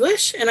in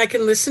English and I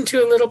can listen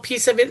to a little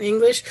piece of it in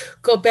English,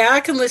 go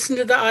back and listen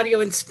to the audio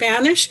in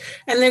Spanish,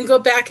 and then go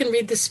back and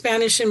read the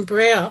Spanish in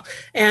Braille.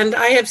 And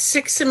I have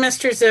 6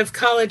 semesters of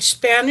college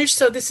Spanish,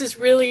 so this is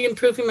really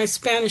improving my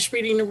Spanish,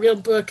 reading a real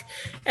book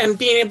and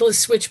being able to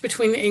switch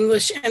between the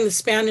English and the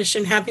Spanish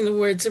and having the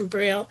words in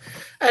Braille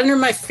under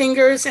my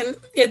fingers. And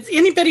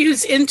anybody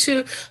who's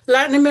into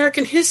Latin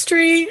American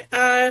history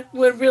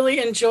would really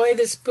enjoy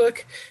this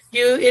book.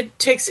 It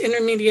takes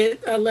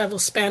intermediate level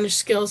Spanish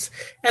skills,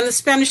 and the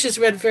Spanish is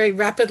read very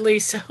rapidly,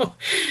 so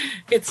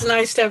it's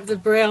nice to have the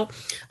Braille.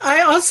 I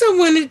also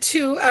wanted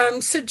to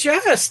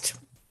suggest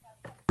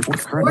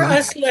for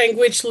us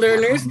language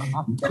learners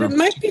that it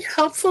might be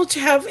helpful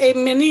to have a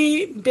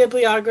mini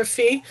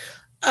bibliography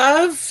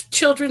of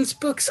children's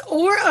books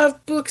or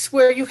of books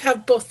where you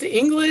have both the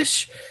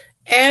English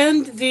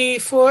and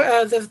the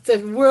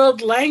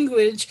world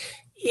language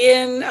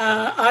in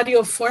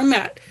audio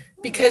format.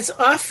 Because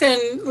often,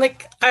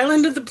 like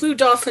Island of the Blue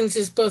Dolphins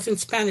is both in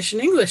Spanish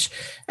and English.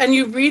 And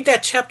you read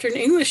that chapter in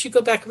English, you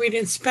go back and read it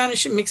in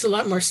Spanish, it makes a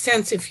lot more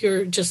sense if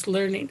you're just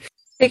learning.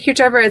 Thank you,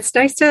 Trevor. It's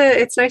nice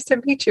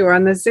to meet you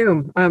on the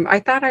Zoom. I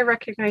thought I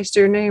recognized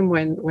your name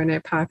when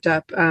it popped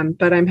up,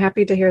 but I'm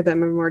happy to hear that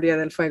Memoria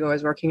del Fuego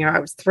is working out. I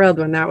was thrilled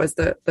when that was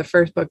the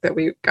first book that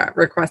we got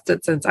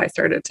requested since I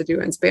started to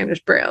do in Spanish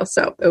Braille.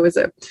 So it was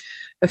a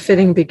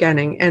fitting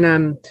beginning,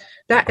 and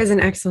that is an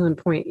excellent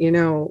point.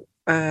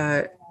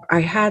 I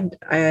had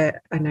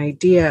an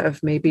idea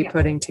of maybe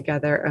putting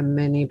together a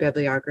mini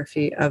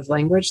bibliography of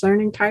language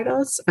learning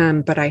titles,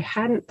 but I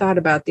hadn't thought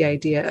about the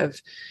idea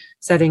of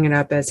setting it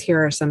up as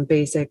here are some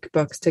basic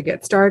books to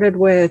get started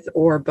with,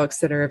 or books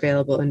that are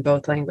available in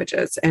both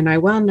languages. And I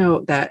will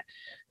note that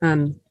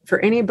for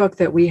any book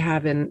that we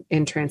have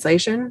in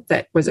translation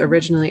that was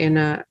originally in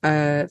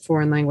a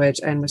foreign language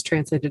and was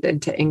translated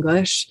into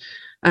English,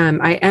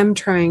 I am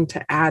trying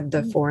to add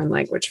the foreign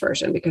language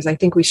version because I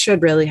think we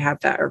should really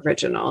have that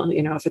original.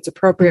 If it's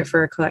appropriate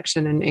for a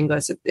collection in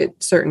English,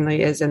 it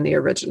certainly is in the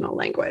original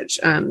language.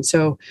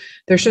 So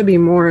there should be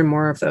more and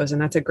more of those.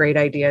 And that's a great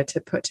idea to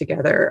put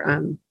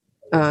together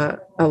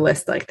a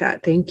list like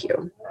that. Thank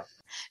you.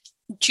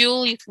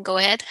 Jewel, you can go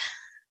ahead.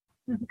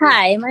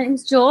 Hi, my name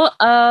is Jewel.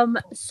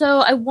 So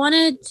I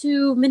wanted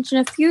to mention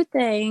a few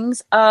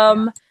things.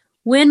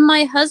 When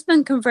my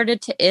husband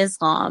converted to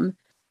Islam,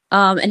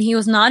 and he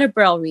was not a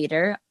Braille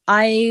reader,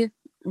 I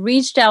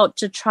reached out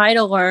to try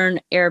to learn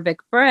Arabic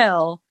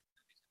Braille,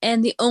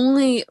 and the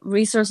only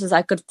resources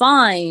I could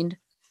find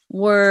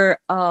were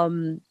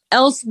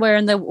elsewhere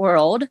in the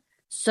world.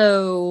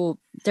 So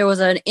there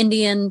was an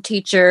Indian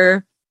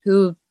teacher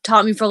who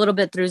taught me for a little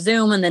bit through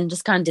Zoom and then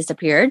just kind of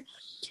disappeared.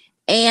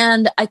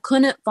 And I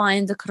couldn't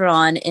find the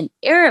Quran in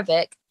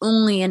Arabic,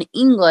 only in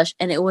English,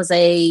 and it was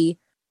a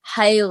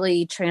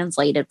highly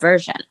translated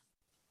version.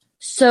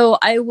 So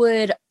I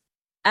would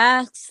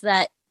ask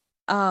that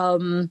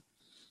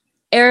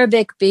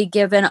Arabic be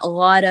given a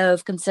lot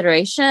of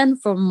consideration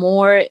for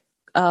more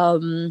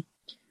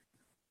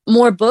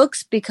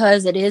books,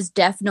 because it is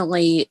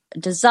definitely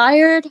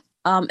desired,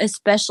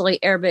 especially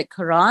Arabic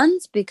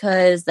Qurans,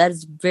 because that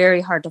is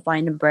very hard to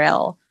find in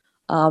Braille.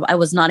 I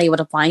was not able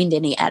to find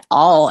any at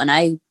all, and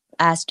I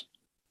asked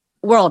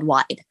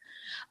worldwide.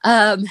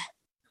 And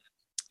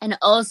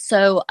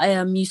also,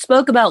 you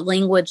spoke about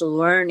language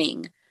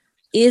learning.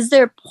 Is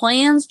there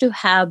plans to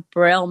have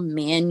Braille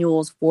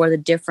manuals for the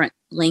different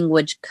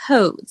language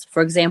codes?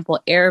 For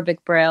example,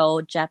 Arabic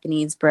Braille,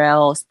 Japanese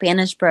Braille,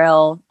 Spanish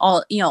Braille,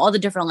 all the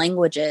different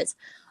languages,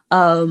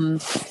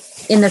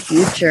 in the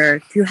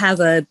future, to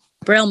have a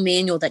Braille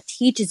manual that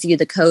teaches you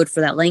the code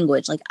for that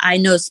language. Like, I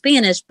know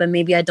Spanish, but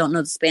maybe I don't know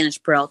the Spanish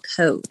Braille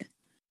code.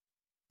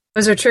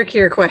 Those are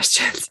trickier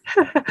questions.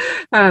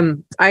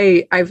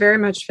 I very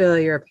much feel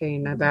your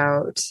pain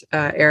about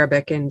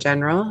Arabic in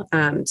general.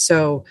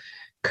 So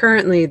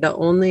currently, the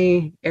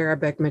only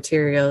Arabic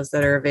materials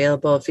that are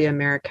available via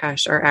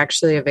Marrakesh are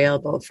actually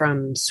available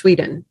from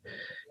Sweden.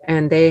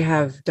 And they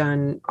have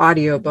done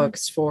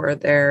audiobooks for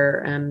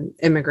their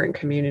immigrant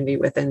community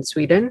within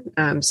Sweden.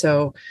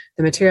 So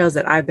the materials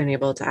that I've been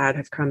able to add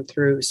have come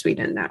through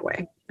Sweden that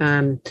way.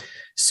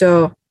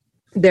 So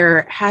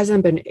there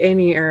hasn't been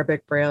any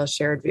Arabic Braille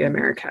shared via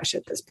Marrakesh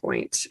at this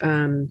point.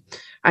 I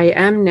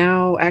am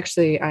now,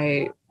 actually,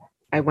 I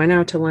went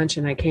out to lunch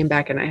and I came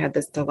back and I had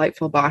this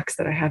delightful box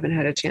that I haven't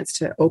had a chance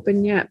to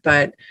open yet,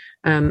 but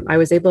I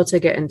was able to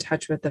get in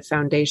touch with the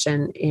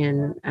foundation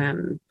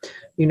in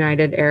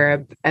United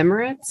Arab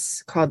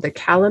Emirates called the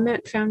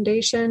Calumet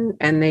Foundation,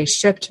 and they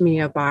shipped me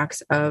a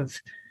box of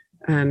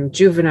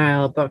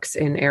juvenile books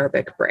in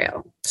Arabic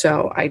Braille.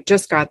 So I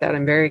just got that.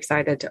 I'm very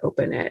excited to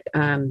open it.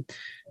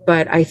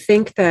 But I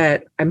think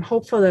that I'm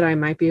hopeful that I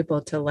might be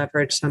able to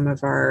leverage some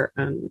of our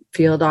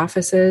field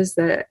offices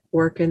that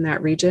work in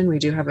that region. We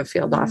do have a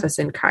field office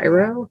in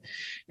Cairo,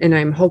 and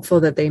I'm hopeful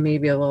that they may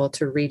be able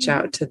to reach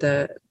out to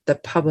the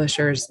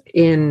publishers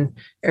in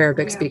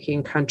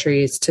Arabic-speaking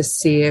countries to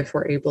see if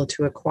we're able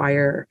to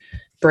acquire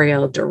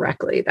Braille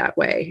directly that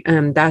way.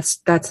 That's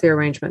the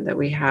arrangement that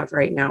we have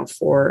right now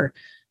for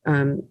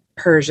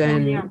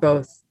Persian,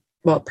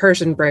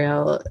 Persian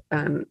Braille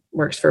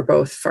works for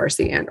both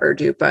Farsi and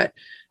Urdu, but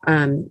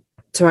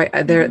so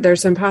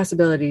there's some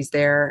possibilities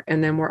there.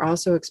 And then we're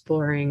also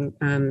exploring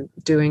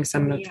doing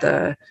some of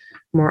the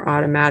more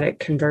automatic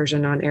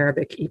conversion on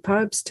Arabic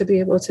EPUBs to be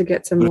able to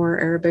get some more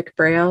Arabic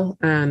Braille.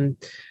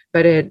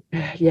 But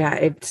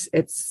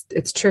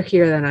it's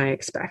trickier than I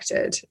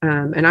expected.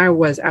 And I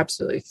was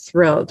absolutely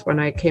thrilled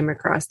when I came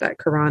across that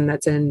Quran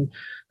that's in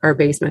our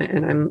basement,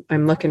 and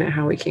I'm looking at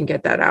how we can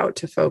get that out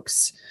to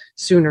folks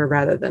sooner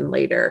rather than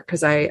later,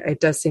 because it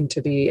does seem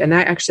to be, and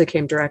that actually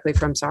came directly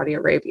from Saudi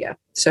Arabia.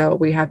 So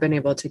we have been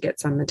able to get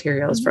some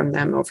materials from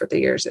them over the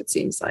years, it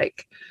seems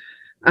like.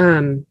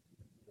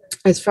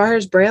 As far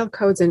as Braille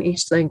codes in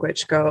each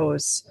language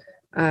goes,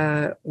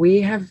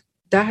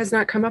 that has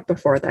not come up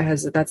before.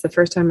 That's the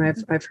first time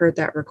I've heard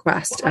that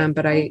request.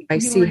 But I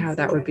see how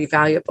that would be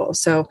valuable.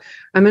 So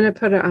I'm going to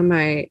put it on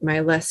my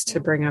list to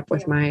bring up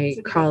with my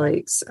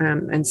colleagues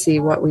and see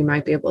what we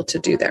might be able to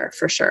do there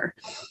for sure.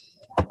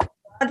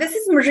 This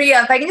is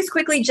Maria. If I can just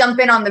quickly jump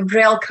in on the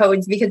Braille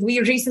codes, because we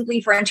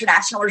recently, for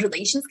International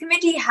Relations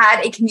Committee,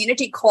 had a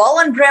community call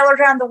on Braille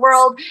around the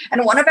world,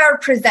 and one of our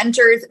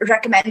presenters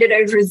recommended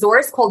a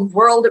resource called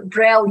World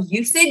Braille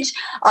Usage.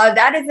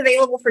 That is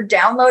available for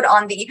download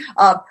on the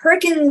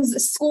Perkins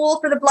School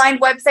for the Blind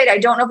website. I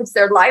don't know if it's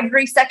their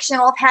library section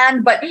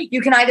offhand, but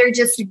you can either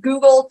just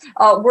Google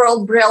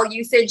World Braille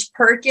Usage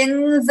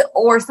Perkins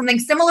or something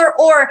similar,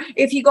 or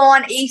if you go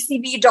on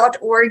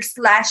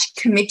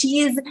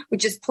acb.org/committees,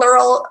 which is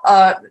plural,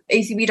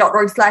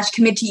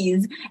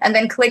 acb.org/committees, and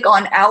then click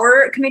on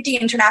our committee,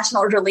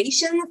 International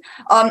Relations.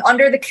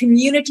 Under the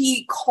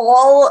community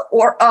call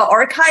or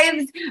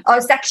archives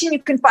section, you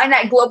can find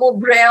that Global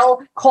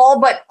Braille call,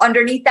 but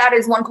underneath that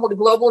is one called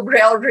Global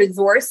Braille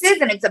Resources,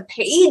 and it's a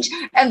page,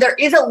 and there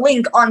is a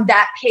link on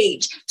that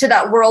page to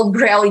that World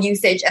Braille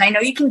Usage. And I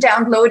know you can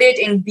download it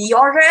in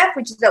BRF,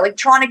 which is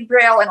electronic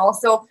Braille, and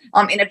also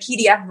in a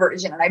PDF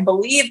version. And I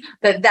believe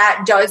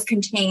that does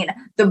contain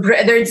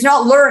it's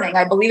not learning.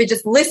 I believe it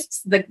just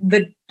lists the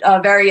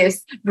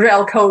various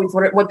Braille codes,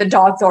 what the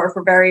dots are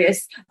for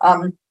various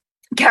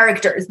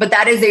characters. But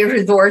that is a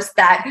resource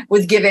that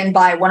was given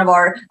by one of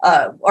our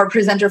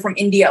presenter from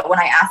India when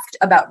I asked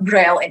about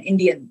Braille in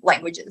Indian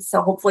languages.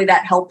 So hopefully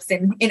that helps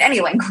in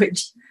any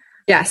language.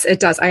 Yes, it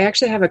does. I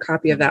actually have a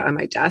copy of that on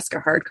my desk, a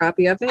hard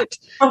copy of it.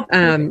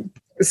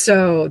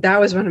 So that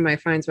was one of my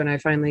finds when I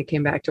finally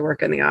came back to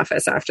work in the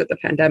office after the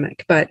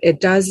pandemic. But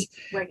it is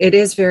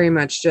very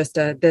much just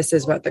this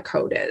is what the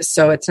code is.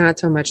 So it's not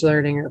so much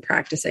learning or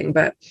practicing.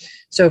 But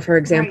so, for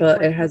example,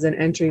 it has an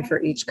entry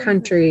for each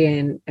country.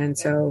 And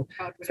so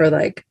for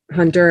like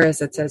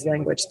Honduras, it says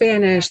language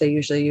Spanish. They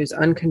usually use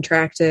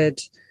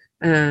uncontracted.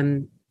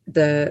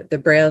 The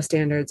Braille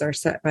standards are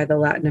set by the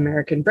Latin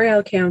American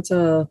Braille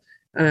Council.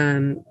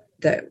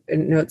 That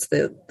notes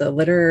the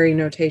literary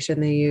notation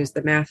they use,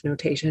 the math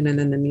notation, and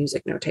then the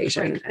music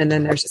notation. And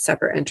then there's a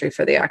separate entry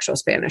for the actual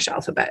Spanish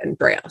alphabet in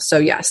Braille. So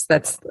yes,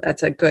 that's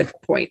a good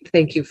point.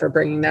 Thank you for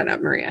bringing that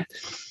up, Maria.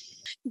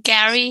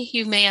 Gary,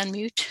 you may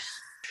unmute.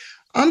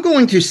 I'm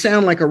going to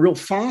sound like a real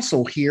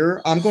fossil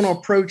here. I'm going to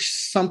approach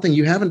something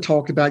you haven't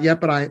talked about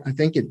yet, but I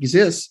think it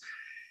exists.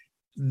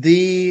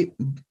 The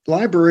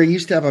library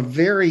used to have a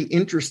very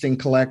interesting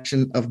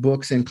collection of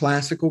books in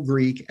classical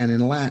Greek and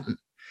in Latin.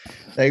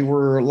 A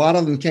lot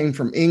of them came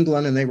from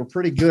England, and they were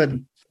pretty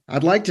good.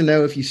 I'd like to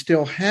know if you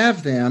still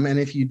have them. And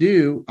if you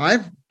do,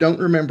 I don't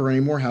remember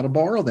anymore how to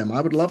borrow them.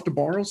 I would love to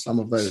borrow some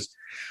of those.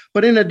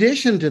 But in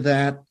addition to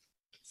that,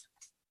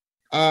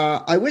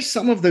 I wish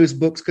some of those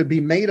books could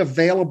be made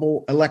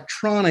available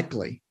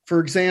electronically. For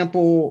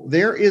example,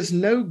 there is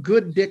no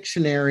good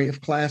dictionary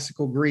of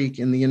classical Greek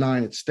in the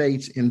United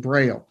States in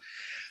Braille.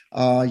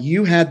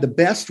 You had the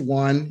best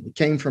one. It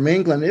came from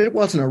England. It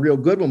wasn't a real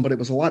good one, but it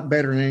was a lot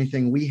better than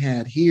anything we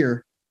had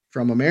here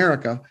from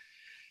America.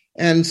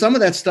 And some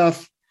of that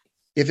stuff,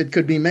 if it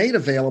could be made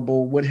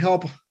available, would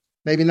help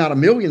maybe not a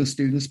million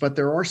students, but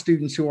there are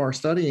students who are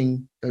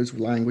studying those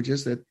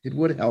languages that it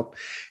would help.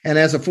 And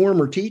as a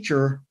former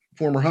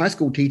high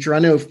school teacher, I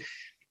know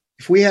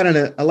if we had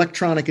an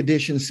electronic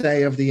edition,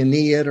 say, of the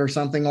Aeneid or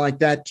something like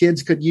that,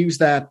 kids could use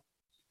that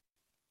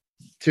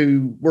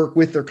to work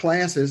with their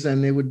classes,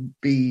 and it would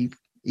be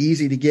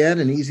easy to get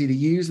and easy to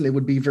use, and it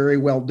would be very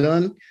well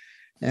done.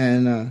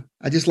 And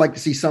I just like to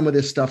see some of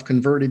this stuff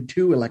converted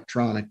to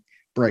electronic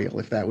Braille,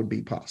 if that would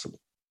be possible.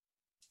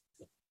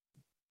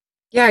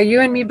 Yeah, you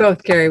and me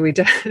both, Gary. We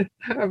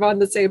I'm on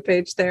the same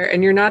page there.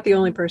 And you're not the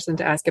only person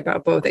to ask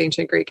about both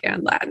ancient Greek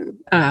and Latin.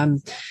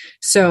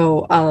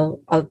 So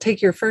I'll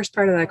take your first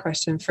part of that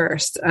question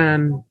first.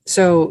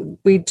 So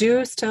we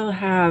do still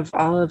have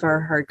all of our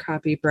hard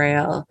copy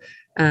Braille.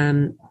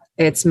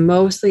 It's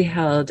mostly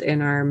held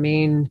in our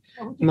main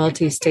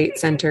multi-state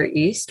center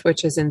east,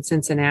 which is in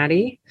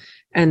Cincinnati.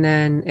 And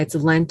then it's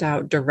lent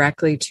out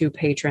directly to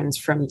patrons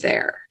from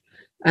there.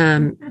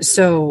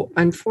 So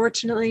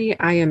unfortunately,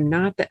 I am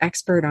not the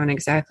expert on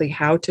exactly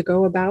how to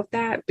go about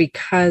that,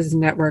 because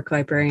network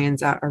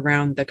librarians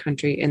around the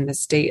country in the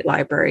state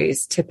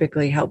libraries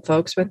typically help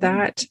folks with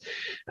that.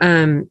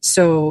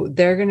 So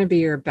they're going to be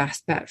your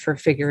best bet for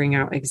figuring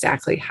out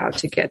exactly how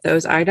to get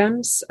those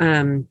items.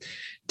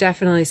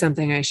 Definitely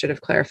something I should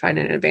have clarified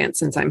in advance,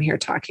 since I'm here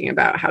talking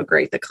about how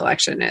great the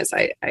collection is.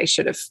 I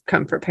should have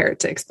come prepared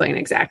to explain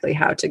exactly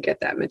how to get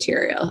that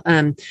material.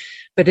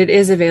 But it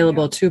is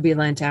available to be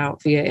lent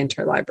out via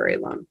interlibrary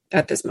loan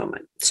at this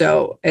moment.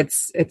 So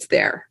it's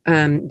there.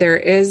 There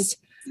is,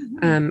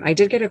 I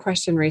did get a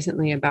question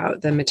recently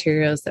about the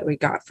materials that we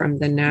got from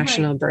the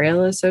National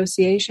Braille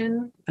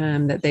Association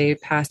that they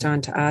passed on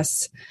to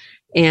us.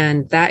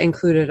 And that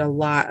included a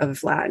lot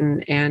of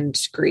Latin and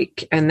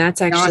Greek. And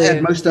that's actually... I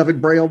had most of it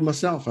brailled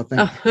myself, I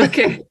think. Oh,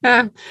 okay.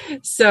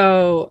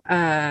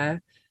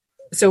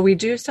 So we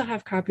do still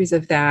have copies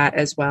of that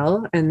as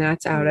well, and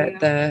that's out at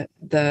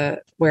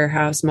the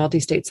Warehouse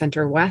Multi-State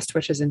Center West,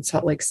 which is in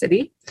Salt Lake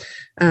City.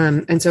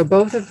 And so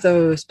both of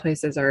those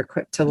places are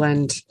equipped to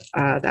lend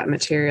that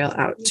material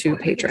out to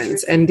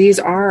patrons. And these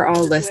are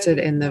all listed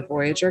in the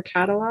Voyager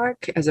catalog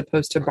as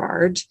opposed to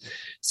Bard.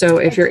 So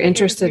if you're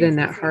interested in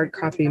that hard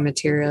copy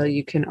material,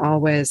 you can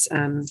always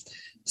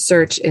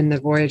search in the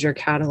Voyager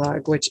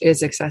catalog, which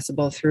is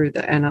accessible through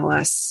the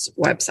NLS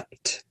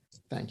website.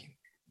 Thank you.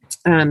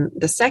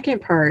 The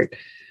second part,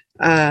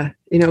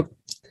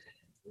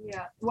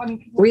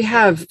 we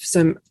have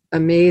some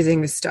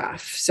amazing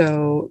stuff.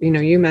 So,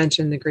 you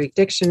mentioned the Greek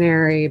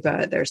dictionary,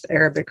 but there's the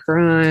Arabic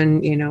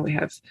Quran, we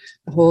have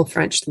the whole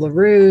French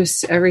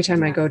Larousse. Every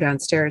time I go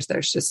downstairs,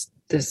 there's just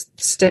this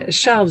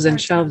shelves and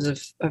shelves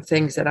of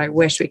things that I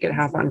wish we could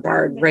have on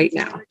Bard right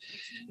now.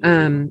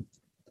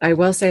 I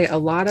will say a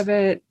lot of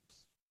it,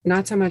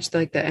 not so much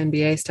like the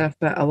NBA stuff,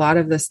 but a lot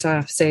of the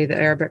stuff, say the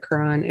Arabic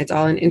Quran, it's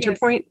all in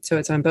Interpoint. So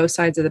it's on both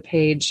sides of the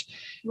page.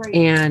 Right.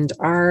 And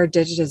our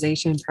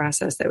digitization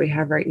process that we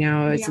have right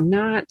now is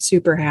not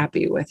super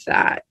happy with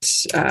that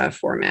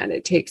format.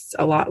 It takes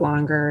a lot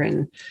longer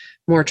and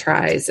more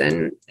tries.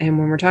 And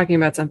when we're talking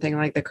about something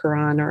like the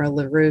Quran or a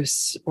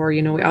Larousse, or,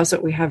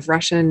 we have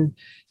Russian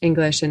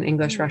English and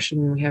English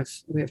Russian. We have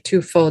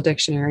 2 full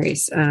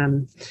dictionaries.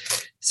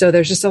 So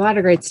there's just a lot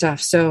of great stuff.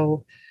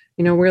 So,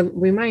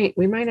 we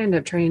might end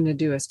up trying to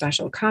do a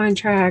special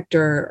contract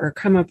or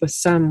come up with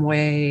some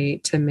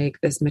way to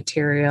make this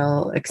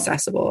material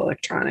accessible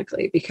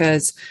electronically,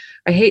 because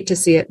I hate to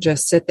see it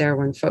just sit there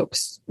when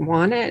folks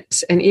want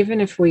it. And even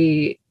if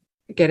we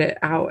get it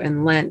out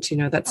and lent,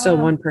 that's still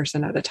one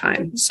person at a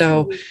time.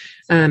 So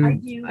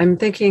I'm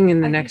thinking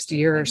in the next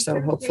year or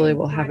so, hopefully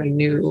we'll have a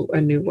new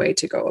way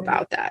to go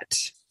about that.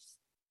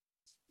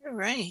 All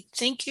right.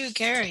 Thank you,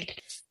 Gary.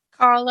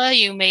 Carla,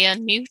 you may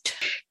unmute.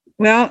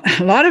 Well,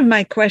 a lot of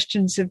my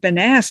questions have been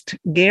asked.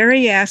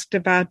 Gary asked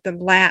about the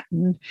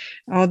Latin,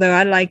 although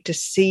I'd like to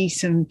see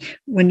some,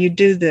 when you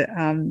do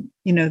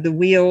the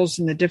wheels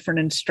and the different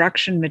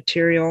instruction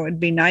material,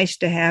 it'd be nice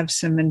to have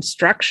some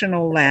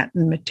instructional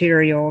Latin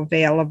material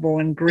available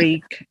in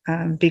Greek,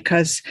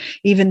 because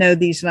even though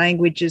these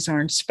languages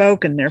aren't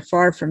spoken, they're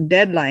far from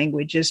dead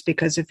languages,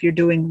 because if you're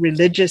doing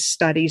religious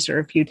studies or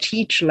if you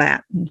teach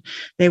Latin,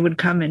 they would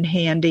come in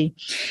handy.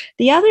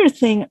 The other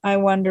thing I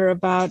wonder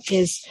about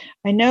is,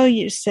 I know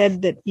you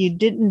said that you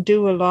didn't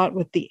do a lot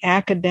with the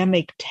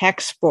academic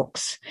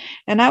textbooks,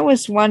 and I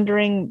was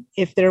wondering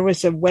if there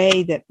was a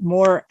way that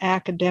more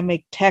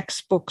academic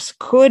textbooks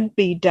could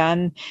be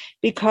done,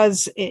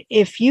 because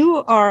if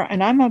you are,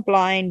 and I'm a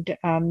blind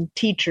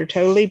teacher,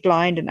 totally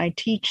blind, and I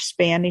teach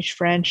Spanish,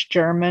 French,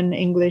 German,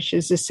 English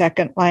is a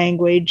second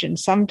language, and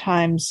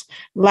sometimes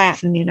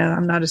Latin.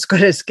 I'm not as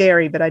good as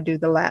Gary, but I do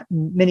the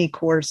Latin mini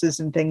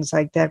courses and things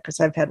like that because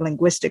I've had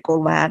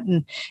linguistical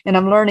Latin, and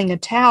I'm learning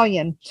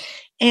Italian.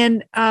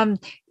 And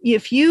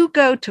if you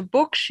go to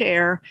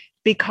Bookshare,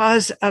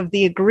 because of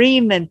the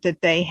agreement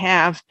that they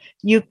have,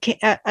 you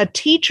can, a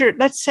teacher,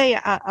 let's say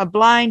a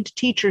blind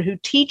teacher who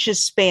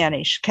teaches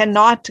Spanish,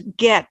 cannot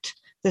get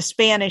the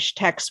Spanish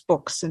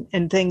textbooks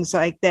and things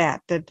like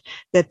that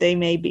they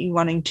may be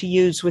wanting to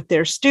use with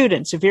their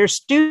students. If you're a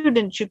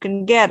student, you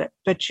can get it,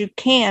 but you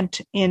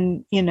can't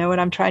what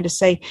I'm trying to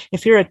say,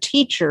 if you're a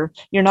teacher,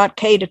 you're not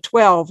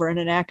K-12 or in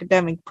an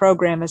academic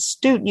program, as a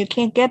student, you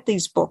can't get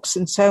these books.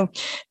 And so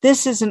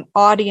this is an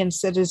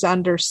audience that is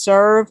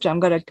underserved.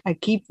 I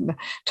keep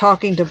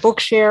talking to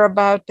Bookshare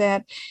about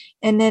that.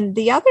 And then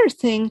the other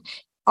thing,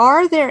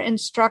 are there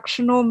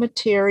instructional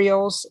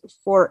materials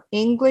for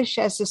English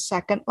as a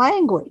second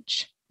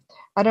language?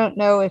 I don't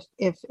know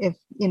if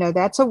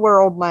that's a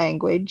world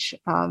language.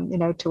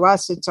 To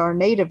us, it's our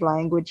native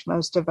language,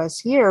 most of us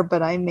here,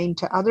 but I mean,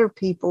 to other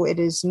people, it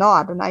is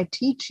not. And I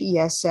teach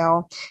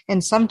ESL,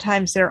 and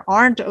sometimes there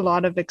aren't a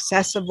lot of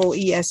accessible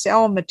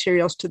ESL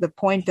materials to the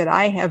point that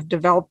I have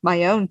developed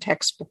my own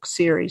textbook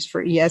series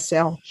for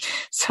ESL.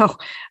 So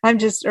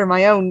or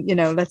my own,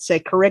 let's say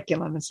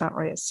curriculum. It's not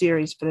really a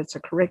series, but it's a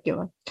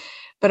curriculum.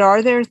 But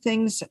are there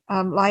things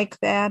like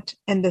that?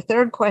 And the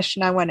third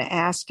question I want to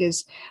ask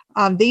is,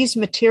 these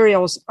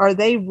materials, are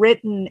they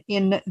written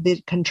in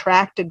the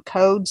contracted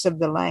codes of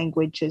the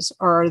languages,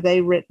 or are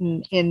they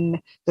written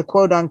in the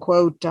quote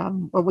unquote,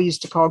 what we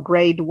used to call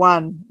grade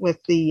 1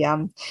 with the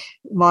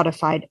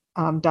modified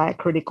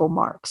diacritical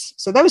marks?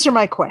 So those are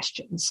my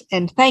questions.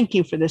 And thank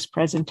you for this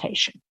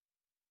presentation.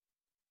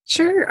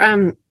 Sure.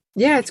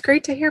 Yeah, it's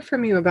great to hear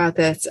from you about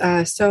this.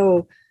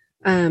 The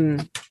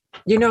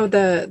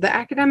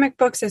academic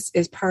books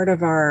is part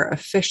of our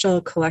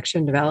official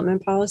collection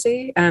development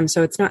policy.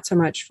 So it's not so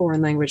much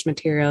foreign language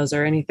materials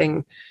or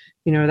anything,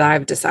 that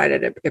I've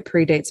decided it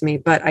predates me,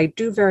 but I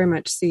do very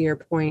much see your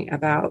point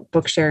about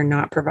Bookshare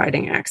not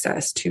providing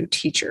access to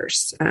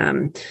teachers.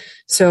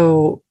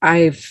 So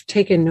I've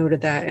taken note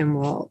of that, and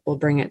we'll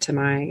bring it to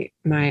my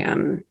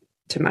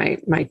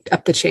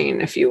up the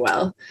chain, if you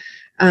will.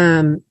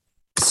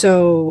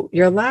 So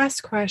your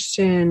last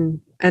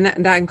question, and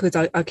that includes,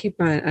 I'll keep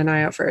an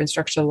eye out for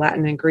instructional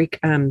Latin and Greek.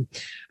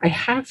 I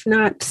have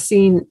not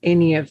seen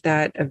any of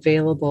that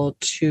available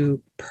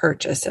to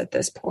purchase at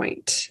this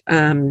point.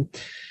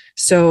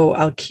 So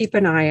I'll keep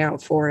an eye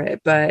out for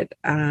it, but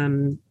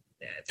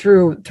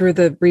through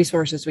the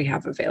resources we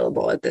have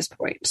available at this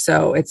point.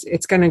 So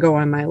it's going to go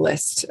on my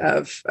list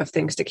of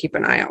things to keep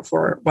an eye out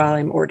for while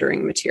I'm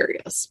ordering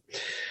materials.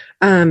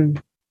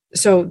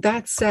 So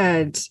that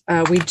said,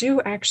 we do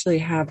actually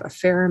have a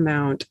fair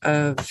amount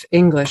of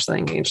English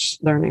language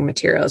learning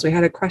materials. We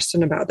had a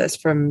question about this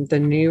from the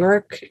New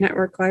York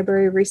Network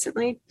Library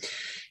recently.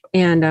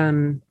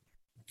 And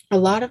a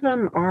lot of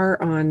them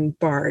are on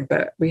BARD,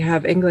 but we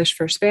have English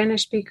for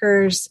Spanish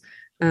speakers.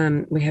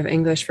 We have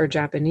English for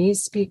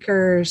Japanese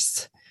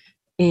speakers.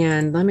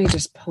 And let me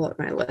just pull up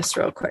my list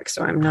real quick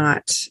so I'm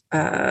not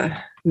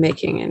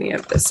making any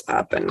of this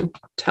up and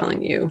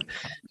telling you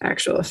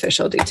actual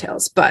official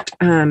details. But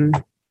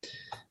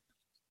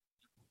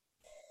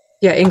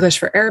English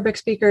for Arabic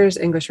speakers,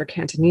 English for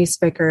Cantonese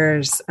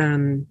speakers.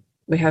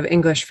 We have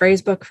English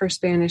phrasebook for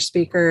Spanish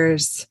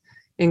speakers,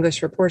 English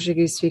for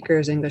Portuguese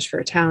speakers, English for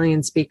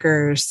Italian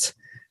speakers.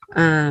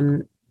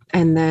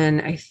 And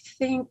then I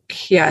think,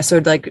 so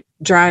like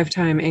drive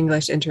time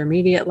English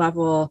intermediate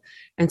level.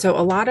 And so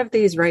a lot of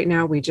these right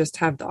now, we just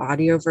have the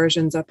audio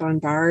versions up on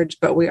BARD,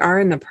 but we are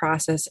in the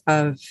process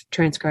of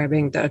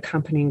transcribing the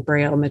accompanying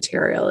Braille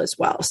material as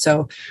well.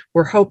 So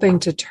we're hoping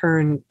to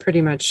turn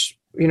pretty much,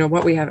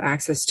 what we have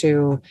access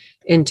to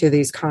into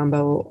these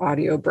combo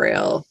audio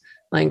Braille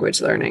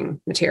language learning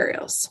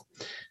materials.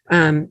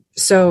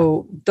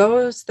 So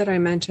those that I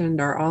mentioned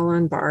are all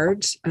on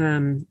BARD.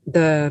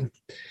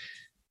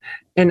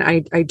 And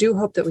I do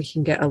hope that we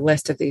can get a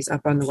list of these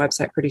up on the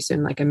website pretty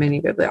soon, like a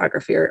mini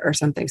bibliography or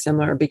something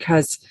similar,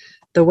 because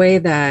the way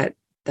that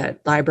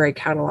library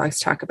catalogs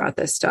talk about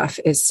this stuff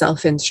is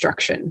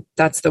self-instruction.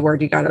 That's the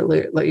word you got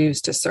to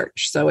use to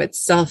search. So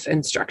it's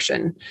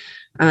self-instruction.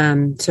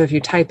 So if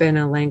you type in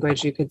a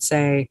language, you could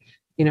say,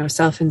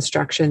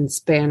 self-instruction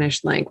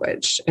Spanish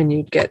language, and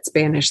you'd get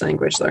Spanish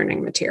language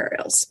learning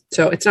materials.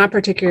 So it's not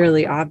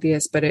particularly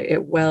obvious, but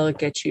it will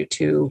get you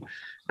to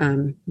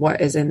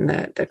what is in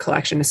the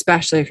collection,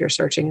 especially if you're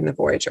searching in the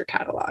Voyager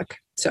catalog.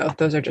 So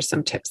those are just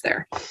some tips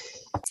there.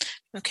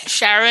 Okay,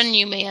 Sharon,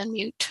 you may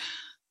unmute.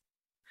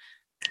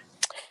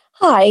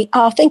 Hi,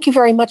 thank you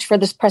very much for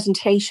this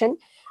presentation.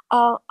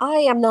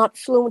 I am not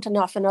fluent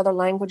enough in other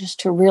languages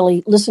to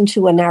really listen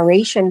to a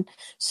narration,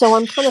 so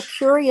I'm kind of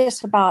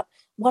curious about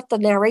what the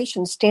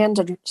narration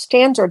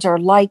standards are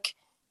like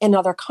in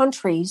other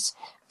countries,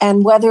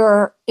 and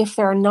whether, if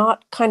they're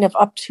not kind of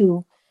up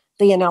to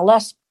the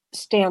NLS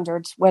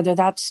standards, whether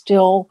that's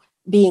still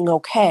being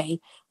okay,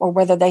 or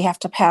whether they have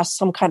to pass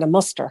some kind of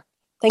muster.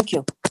 Thank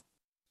you.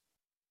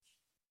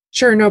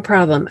 Sure, no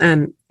problem.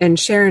 And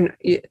Sharon,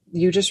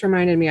 you just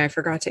reminded me, I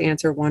forgot to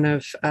answer one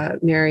of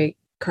Mary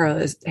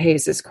Carla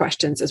Hayes's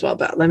questions as well,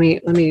 but let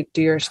me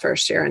do yours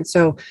first, Sharon.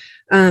 So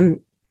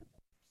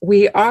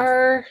we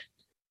are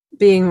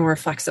being more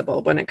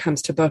flexible when it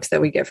comes to books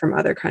that we get from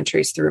other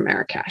countries through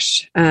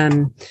Marrakesh.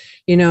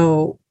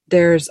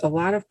 There's a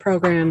lot of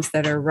programs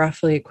that are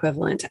roughly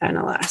equivalent to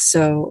NLS.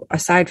 So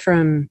aside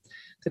from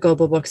the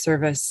Global Book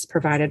Service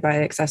provided by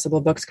the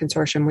Accessible Books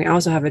Consortium, we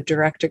also have a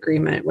direct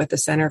agreement with the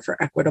Center for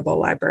Equitable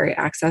Library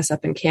Access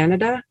up in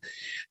Canada.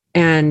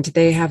 And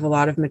they have a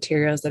lot of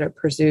materials that are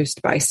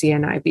produced by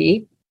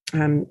CNIB.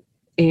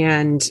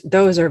 And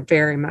those are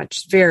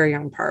very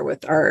on par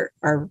with our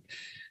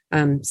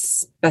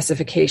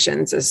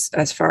specifications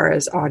as far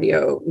as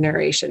audio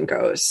narration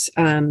goes.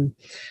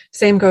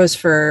 Same goes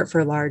for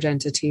large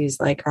entities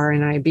like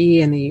RNIB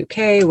in the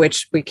UK,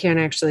 which we can't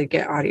actually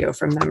get audio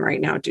from them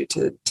right now due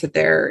to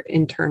their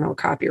internal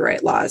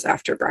copyright laws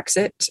after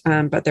Brexit,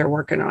 but they're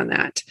working on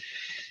that.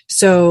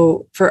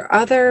 So for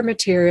other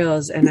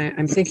materials, and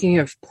I'm thinking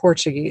of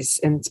Portuguese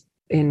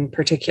in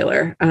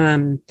particular,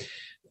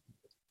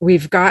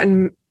 we've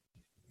gotten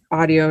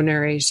audio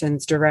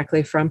narrations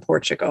directly from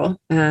Portugal.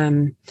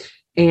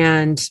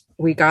 And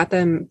we got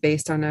them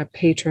based on a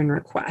patron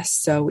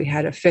request. So we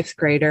had a fifth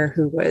grader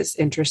who was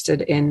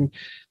interested in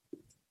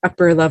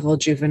upper level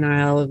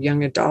juvenile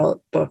young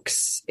adult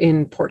books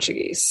in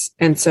Portuguese.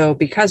 And so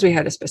because we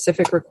had a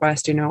specific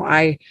request,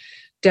 I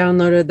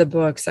downloaded the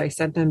books, I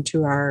sent them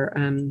to our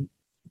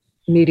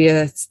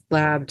media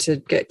lab to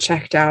get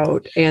checked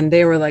out, and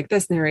they were like,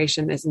 this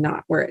narration is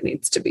not where it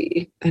needs to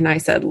be. And I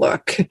said,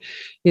 look,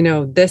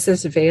 this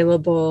is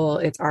available,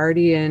 it's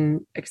already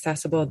in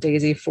accessible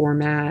DAISY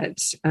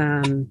format,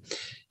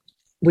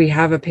 we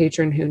have a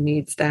patron who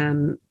needs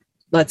them,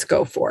 let's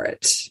go for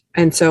it.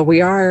 And so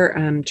we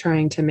are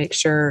trying to make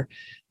sure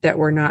that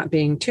we're not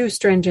being too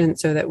stringent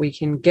so that we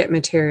can get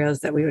materials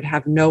that we would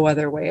have no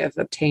other way of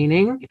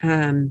obtaining,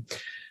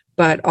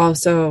 but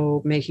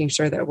also making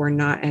sure that we're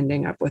not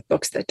ending up with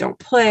books that don't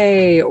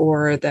play,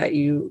 or that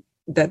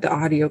the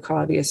audio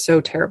quality is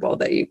so terrible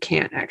that you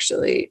can't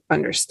actually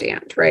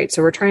understand, right?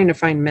 So we're trying to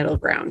find middle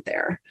ground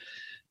there.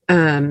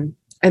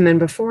 And then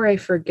before I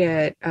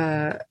forget,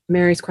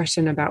 Mary's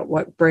question about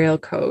what Braille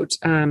code.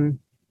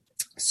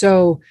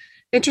 So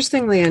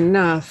interestingly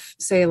enough,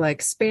 say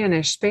like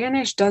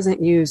Spanish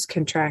doesn't use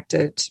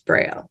contracted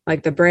Braille.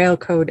 Like the Braille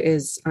code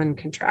is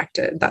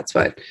uncontracted. That's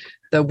what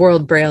the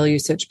World Braille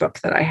Usage Book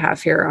that I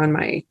have here on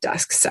my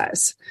desk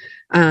says.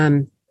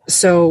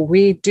 So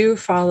we do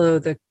follow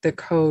the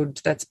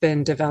code that's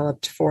been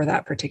developed for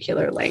that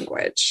particular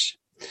language.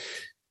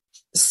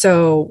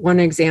 So one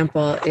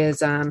example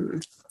is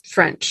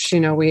French.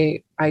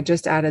 I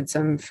just added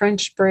some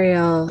French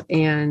Braille,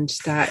 and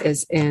that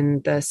is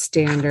in the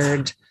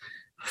standard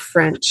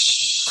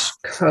French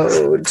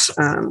code,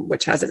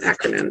 which has an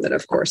acronym that,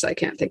 of course, I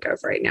can't think of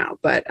right now.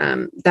 But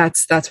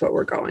that's what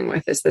we're going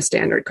with, is the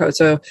standard code.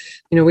 So,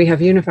 we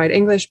have Unified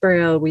English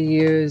Braille. We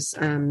use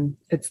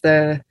it's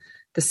the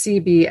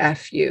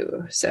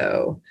CBFU.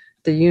 So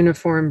the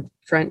Uniform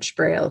French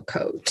Braille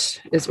Code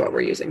is what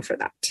we're using for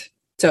that.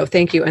 So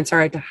thank you, and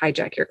sorry to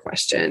hijack your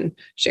question,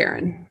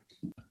 Sharon.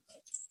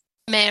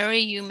 Mary,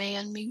 you may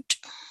unmute.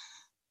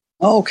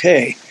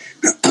 Okay.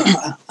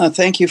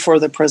 Thank you for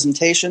the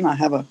presentation. I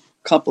have a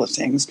couple of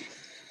things.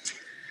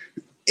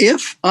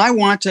 If I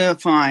want to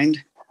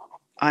find,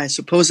 I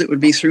suppose it would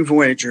be through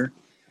Voyager,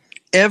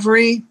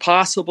 every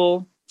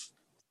possible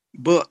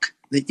book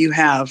that you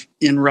have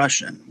in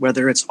Russian,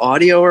 whether it's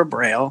audio or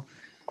Braille,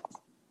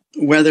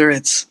 whether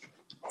it's,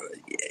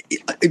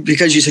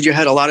 because you said you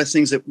had a lot of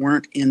things that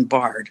weren't in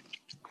BARD.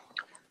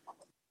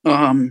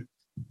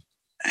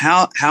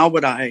 How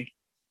would I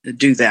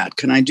do that?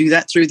 Can I do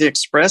that through the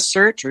Express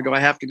search, or do I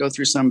have to go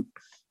through some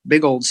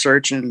big old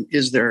search? And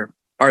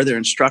are there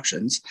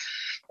instructions?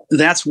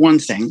 That's one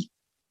thing.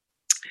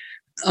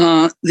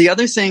 The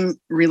other thing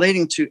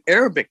relating to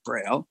Arabic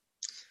Braille,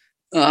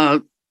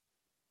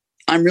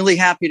 I'm really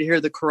happy to hear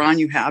the Quran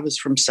you have is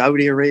from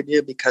Saudi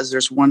Arabia, because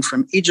there's one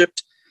from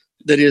Egypt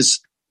that is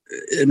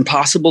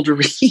impossible to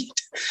read,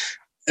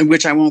 and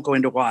which I won't go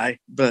into why,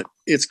 but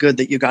it's good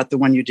that you got the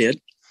one you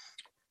did.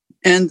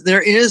 And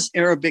there is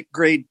Arabic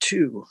grade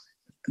 2.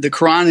 The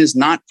Quran is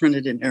not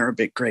printed in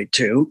Arabic grade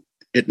 2.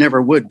 It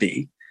never would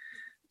be.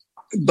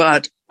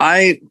 But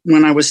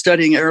when I was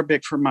studying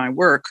Arabic for my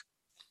work,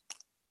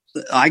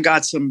 I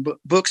got some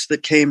books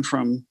that came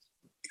from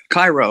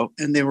Cairo,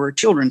 and they were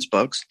children's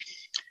books.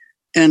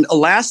 And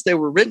alas, they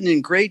were written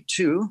in grade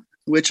 2,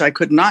 which I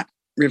could not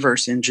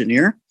reverse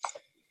engineer.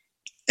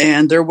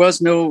 And there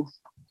was no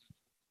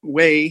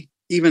way,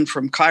 even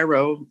from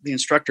Cairo, the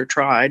instructor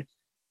tried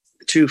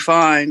to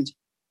find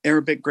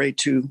Arabic grade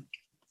 2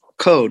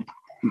 code,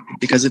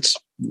 because it's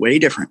way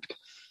different.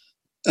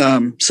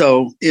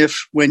 So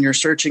when you're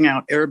searching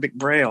out Arabic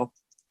Braille,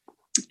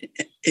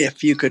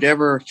 if you could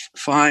ever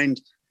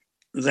find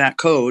that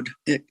code,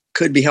 it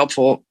could be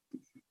helpful,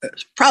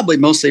 probably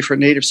mostly for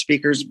native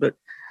speakers, but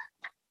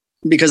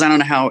because I don't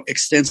know how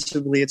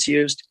extensively it's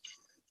used.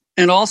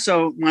 And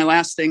also, my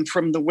last thing,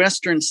 from the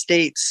Western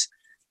states,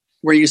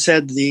 where you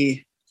said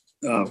the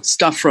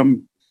stuff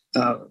from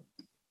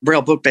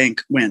Braille Book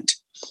Bank went,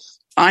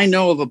 I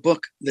know of a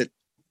book that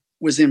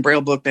was in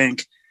Braille Book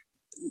Bank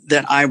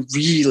that I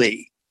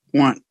really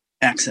want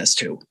access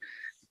to.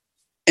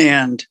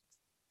 And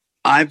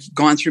I've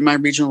gone through my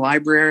regional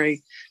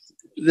library.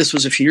 This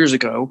was a few years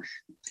ago,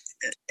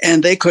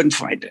 and they couldn't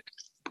find it.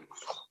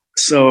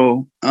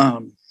 So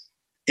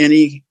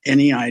any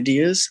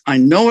ideas? I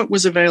know it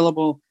was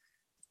available,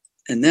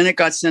 and then it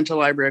got sent to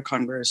Library of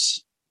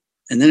Congress,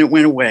 and then it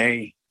went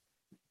away.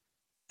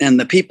 And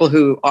the people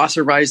who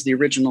authorized the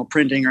original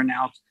printing are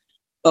now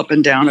up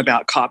and down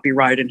about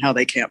copyright and how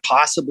they can't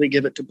possibly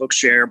give it to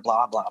Bookshare,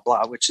 blah, blah,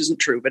 blah, which isn't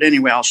true. But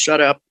anyway, I'll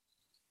shut up,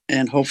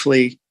 and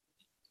hopefully,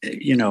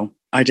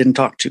 I didn't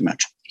talk too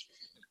much.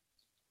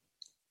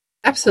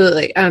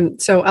 Absolutely.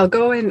 So I'll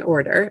go in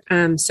order.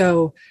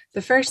 So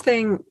the first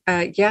thing,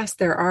 yes,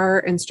 there are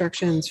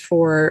instructions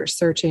for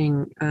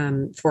searching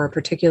for a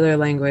particular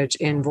language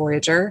in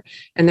Voyager,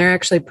 and they're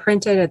actually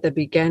printed at the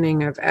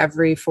beginning of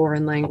every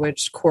foreign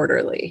language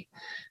quarterly.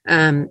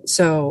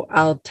 So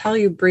I'll tell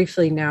you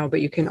briefly now,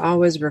 but you can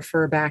always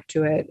refer back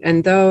to it.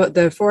 And though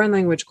the Foreign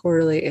Language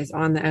Quarterly is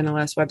on the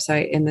NLS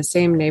website in the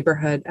same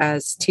neighborhood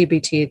as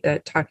TBT,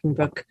 the Talking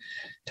Book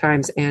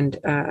Times, and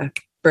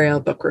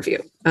Braille Book Review.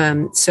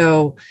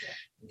 So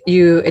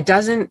it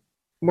doesn't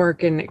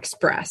work in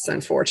Express,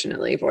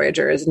 unfortunately.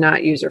 Voyager is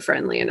not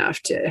user-friendly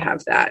enough to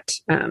have that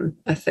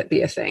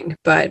be a thing.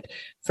 But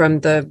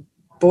from the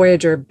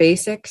Voyager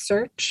basic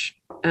search,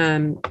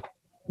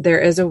 there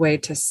is a way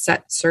to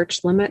set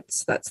search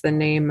limits. That's the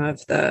name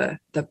of the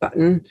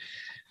button.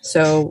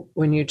 So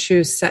when you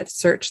choose set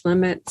search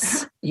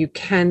limits, you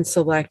can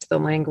select the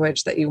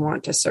language that you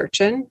want to search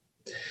in.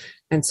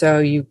 And so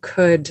you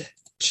could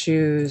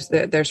choose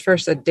there's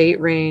first a date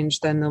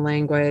range, then the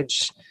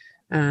language,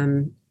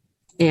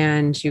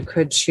 and you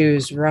could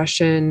choose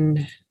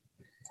Russian.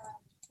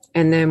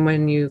 And then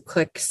when you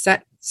click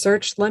set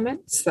search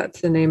limits,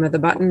 that's the name of the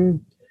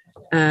button,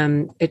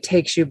 it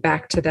takes you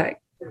back to that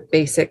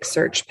basic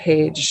search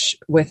page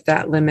with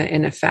that limit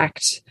in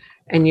effect,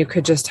 and you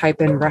could just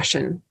type in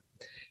Russian.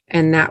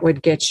 and that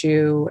would get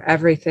you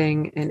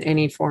everything in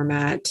any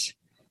format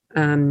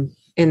in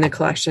the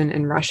collection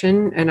in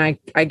Russian. And I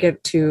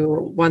get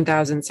to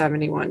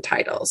 1,071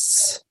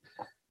 titles,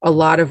 a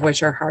lot of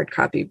which are hard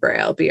copy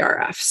Braille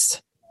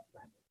BRFs.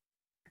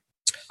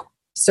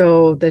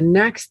 So the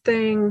next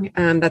thing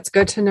that's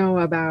good to know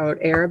about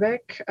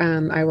Arabic,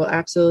 I will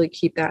absolutely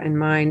keep that in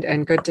mind,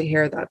 and good to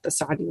hear that the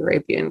Saudi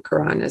Arabian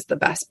Quran is the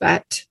best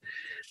bet.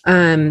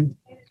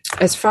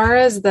 As far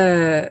as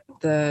the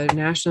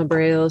National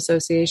Braille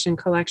Association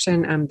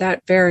collection,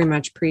 that very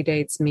much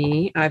predates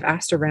me. I've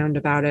asked around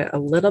about it a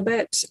little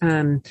bit,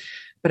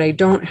 but I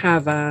don't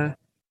have a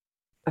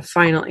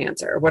final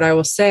answer. What I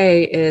will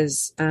say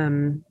is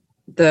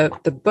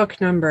the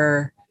book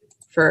number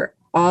for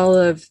all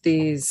of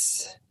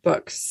these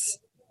books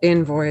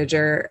in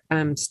Voyager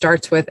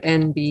starts with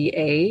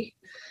NBA.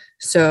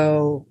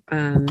 So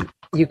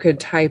you could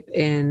type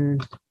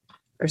in,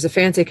 there's a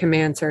fancy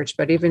command search,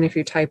 but even if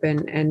you type in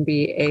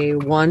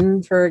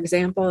NBA1, for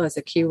example, as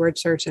a keyword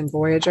search in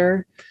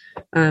Voyager,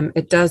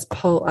 it does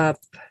pull up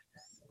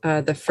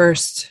the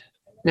first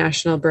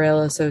National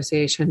Braille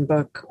Association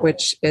book,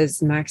 which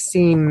is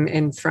Maxime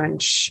in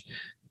French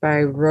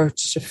by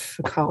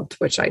Rochefoucauld,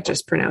 which I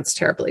just pronounced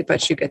terribly,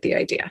 but you get the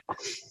idea.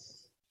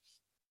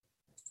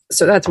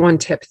 So that's one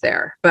tip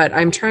there. But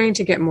I'm trying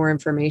to get more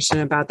information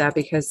about that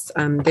because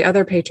the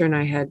other patron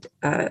I had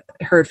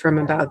heard from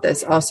about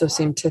this also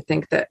seemed to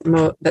think that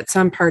that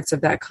some parts of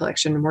that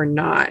collection were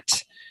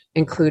not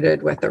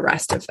included with the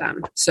rest of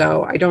them.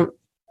 So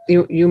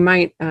you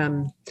might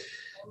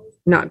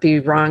not be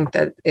wrong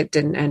that it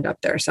didn't end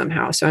up there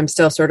somehow. So I'm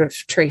still sort of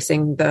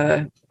tracing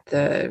the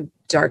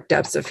dark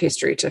depths of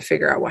history to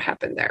figure out what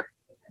happened there.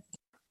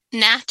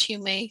 Nat, you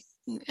may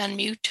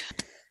unmute.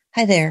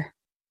 Hi there.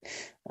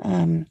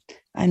 I'm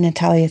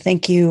Natalia.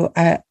 Thank you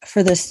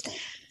for this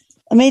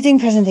amazing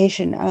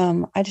presentation.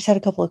 I just had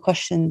a couple of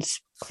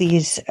questions,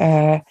 please.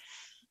 I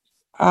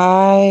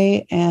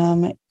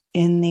am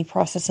in the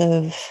process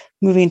of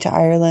moving to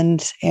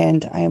Ireland,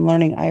 and I am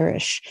learning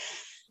Irish.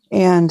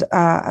 And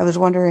I was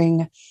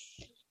wondering,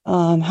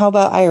 how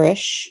about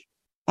Irish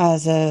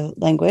as a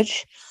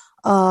language?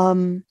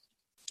 And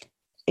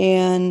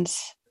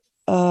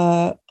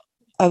I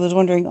was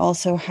wondering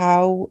also,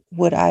 how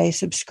would I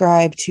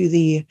subscribe to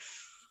the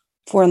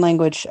foreign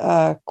language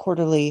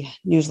quarterly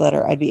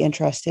newsletter? I'd be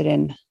interested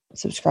in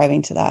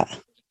subscribing to that,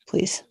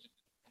 please.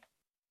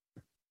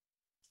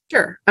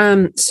 Sure.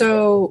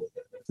 So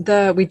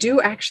we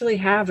do actually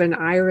have an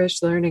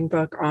Irish learning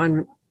book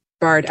on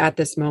Bard at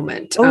this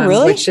moment. Oh,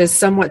 really? Which is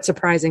somewhat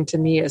surprising to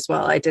me as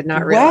well. I did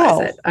not realize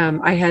it.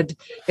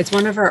 It's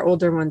one of our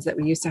older ones that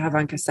we used to have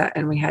on cassette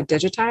and we had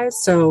digitized.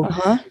 So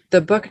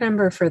the book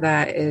number for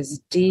that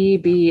is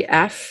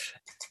DBF.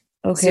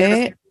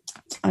 Okay.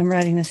 I'm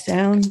writing this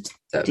down.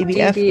 So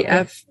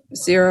DBF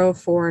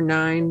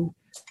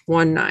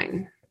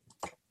 04919.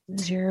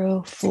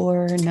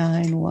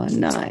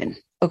 04919.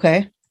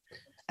 Okay.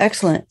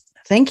 Excellent.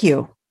 Thank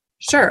you.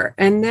 Sure.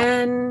 And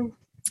then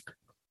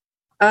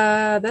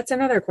that's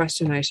another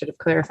question I should have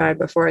clarified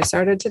before I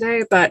started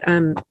today, but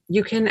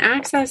you can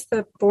access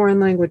the Foreign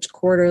Language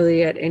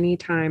Quarterly at any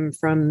time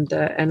from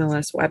the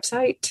NLS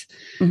website.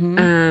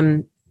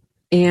 Mm-hmm.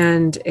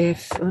 And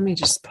let me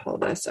just pull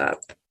this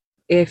up.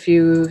 If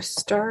you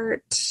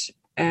start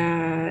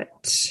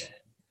at,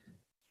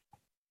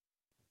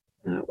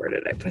 where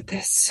did I put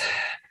this?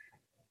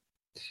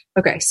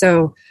 Okay,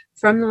 so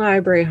from the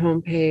library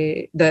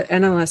homepage, the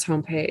NLS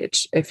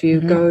homepage, if you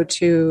go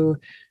to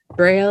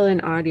Braille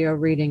and audio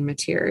reading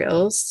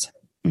materials,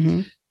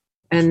 and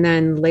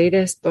then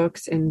latest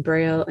books in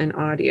Braille and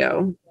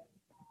audio,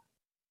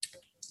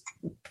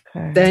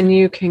 then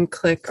you can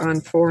click on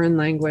Foreign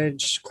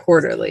Language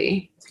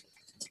Quarterly.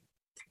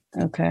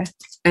 Okay.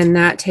 And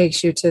that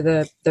takes you to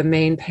the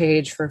main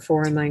page for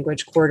Foreign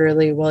Language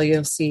Quarterly, where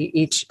you'll see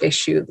each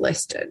issue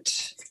listed.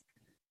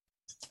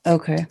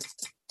 Okay.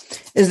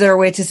 Is there a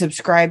way to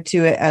subscribe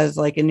to it as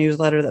like a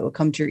newsletter that will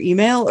come to your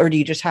email, or do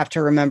you just have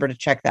to remember to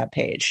check that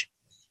page?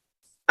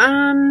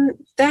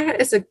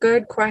 That is a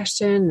good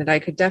question that I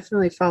could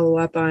definitely follow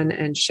up on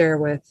and share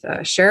with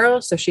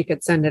Cheryl so she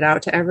could send it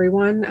out to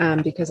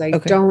everyone, because I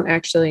don't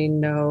actually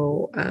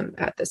know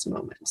at this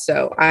moment.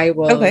 So I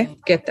will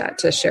get that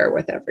to share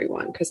with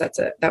everyone because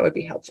that would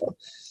be helpful.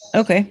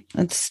 Okay,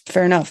 that's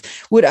fair enough.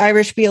 Would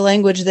Irish be a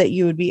language that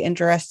you would be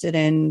interested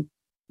in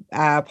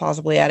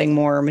possibly adding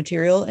more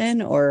material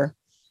in, or?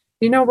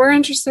 We're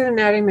interested in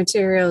adding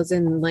materials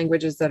in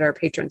languages that our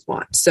patrons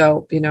want.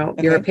 So,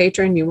 you're a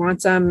patron, you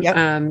want some. Yep,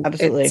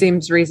 absolutely. It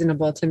seems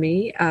reasonable to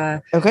me.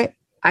 Okay.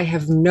 I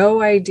have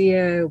no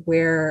idea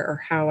where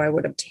or how I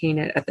would obtain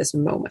it at this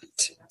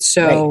moment.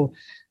 So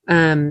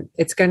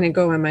it's going to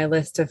go on my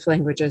list of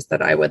languages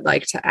that I would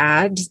like to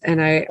add, and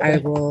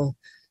I will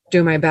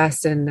do my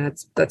best. And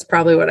that's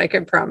probably what I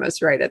can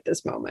promise right at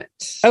this moment.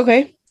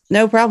 Okay.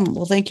 No problem.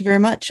 Well, thank you very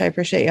much. I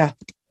appreciate you.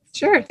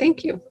 Sure.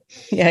 Thank you.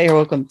 Yeah, you're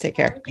welcome. Take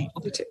care. You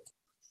too.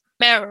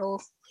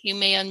 Meryl, you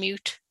may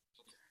unmute.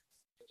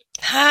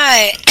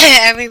 Hi,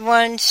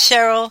 everyone.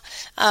 Cheryl,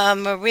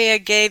 Maria,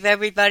 Gabe,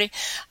 everybody.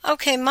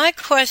 Okay, my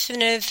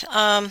question is,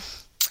 my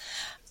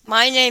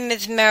name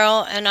is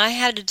Merrill, and I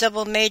had a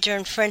double major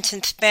in French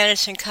and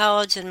Spanish in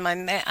college, and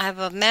I have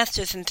a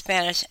master's in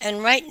Spanish.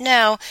 And right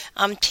now,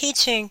 I'm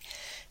teaching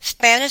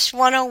Spanish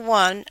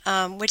 101,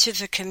 which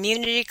is a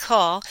community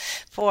call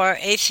for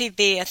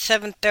ACB at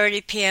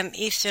 7:30 p.m.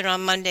 Eastern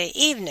on Monday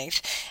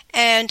evenings.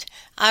 And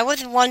I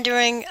was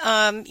wondering,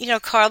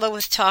 Carla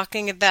was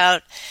talking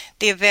about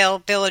the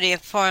availability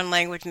of foreign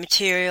language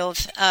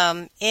materials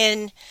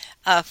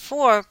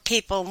for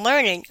people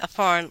learning a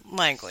foreign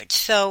language.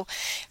 So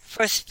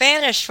for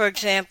Spanish, for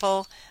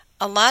example,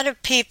 a lot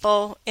of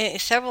people,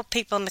 several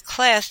people in the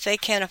class, they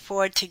can't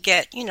afford to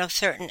get,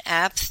 certain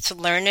apps to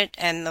learn it,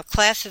 and the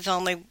class is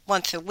only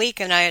once a week,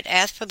 and I had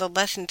asked for the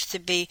lessons to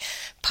be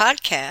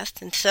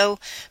podcast, and so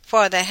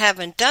far they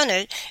haven't done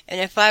it,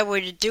 and if I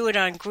were to do it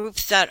on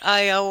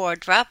groups.io or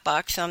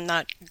Dropbox, I'm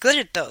not good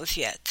at those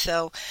yet,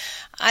 so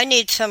I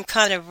need some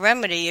kind of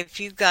remedy. If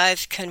you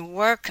guys can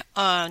work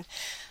on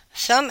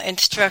some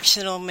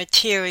instructional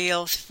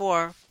materials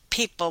for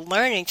people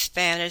learning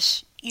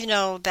Spanish,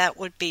 that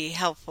would be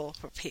helpful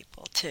for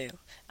people too.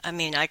 I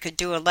mean, I could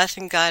do a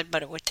lesson guide,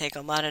 but it would take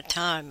a lot of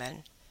time,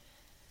 and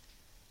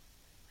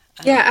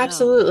yeah,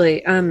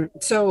 absolutely.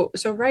 So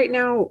right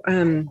now,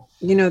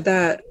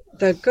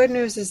 the good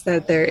news is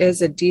that there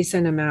is a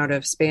decent amount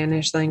of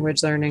Spanish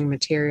language learning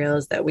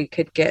materials that we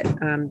could get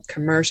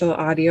commercial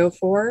audio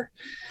for,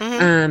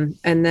 and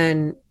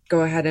then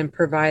go ahead and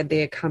provide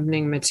the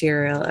accompanying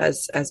material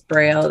as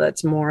Braille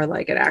that's more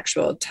like an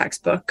actual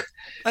textbook.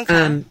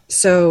 Okay.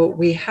 So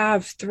we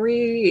have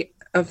 3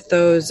 of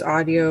those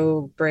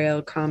audio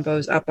Braille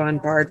combos up on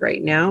Bard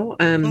right now.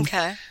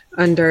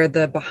 Under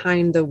the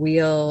Behind the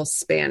Wheel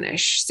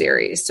Spanish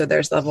series. So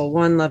there's level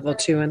 1, level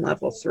 2, and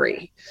level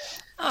 3.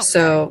 Okay.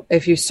 So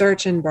if you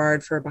search in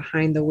Bard for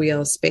Behind the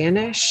Wheel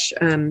Spanish,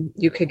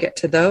 you could get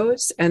to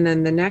those. And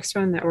then the next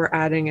one that we're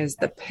adding is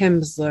the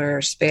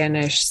Pimsleur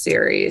Spanish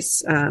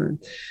series.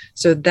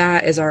 So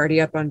that is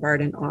already up on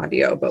Bard in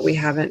audio, but we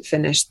haven't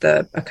finished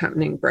the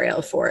accompanying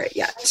Braille for it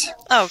yet.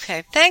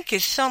 Okay. Thank you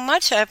so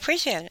much. I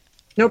appreciate it.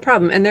 No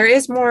problem. And there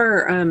is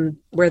more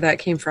where that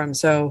came from.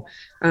 So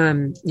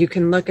you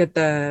can look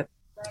at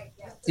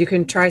you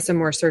can try some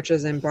more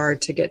searches in Bard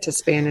to get to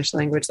Spanish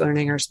language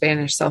learning or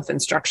Spanish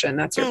self-instruction.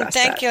 That's your best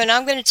Thank bet. you. And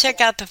I'm going to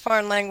check out the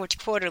Foreign Language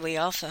Quarterly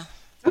also.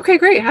 Okay,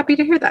 great. Happy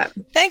to hear that.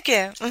 Thank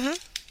you. Mm-hmm.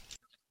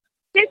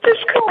 This is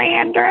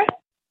Calandra.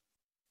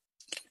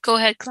 Go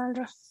ahead,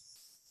 Calandra.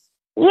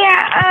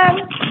 Yeah, I'm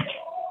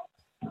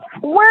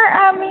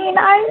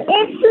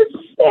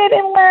interested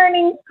in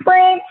learning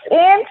French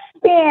and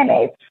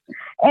Spanish,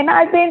 and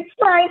I've been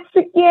trying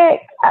to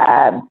get,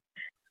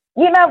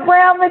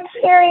 Braille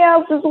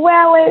materials as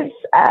well as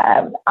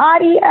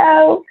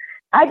audio.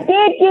 I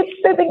did get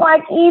something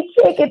like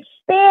e-ticket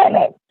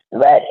Spanish,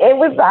 but it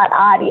was on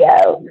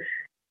audio.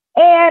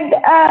 And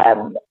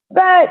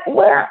but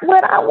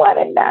what I want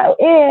to know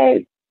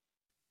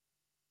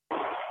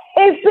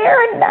is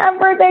there a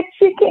number that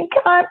you can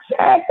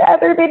contact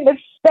other than the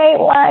state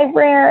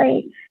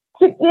library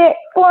to get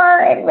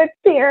foreign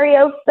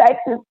materials such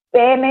as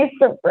Spanish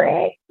or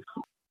French?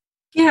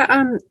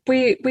 Yeah,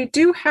 we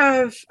do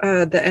have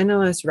the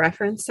NLS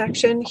reference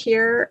section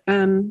here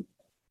in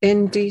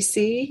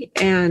DC,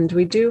 and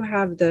we do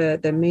have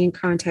the main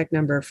contact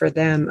number for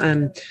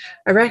them.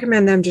 I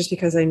recommend them just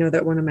because I know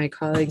that one of my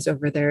colleagues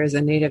over there is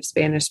a native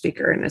Spanish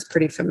speaker and is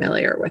pretty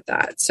familiar with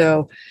that.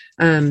 So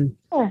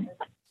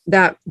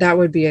that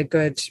would be a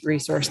good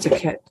resource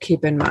to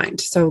keep in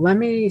mind. So let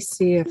me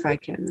see if I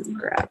can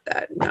grab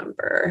that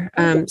number.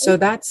 So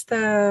that's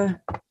the,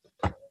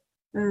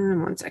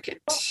 1 second.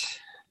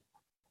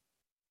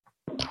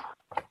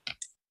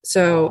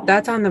 So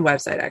that's on the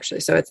website actually.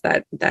 So it's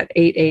that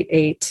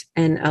 888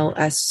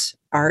 NLS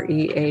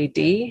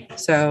READ.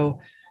 So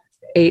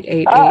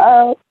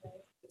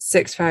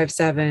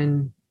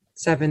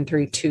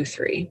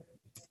 888-657-7323.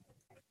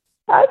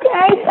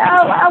 Okay, so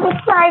I will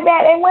try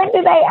that. And when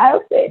do they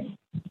open?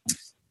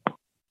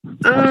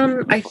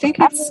 I think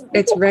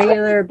it's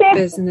regular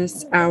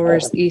business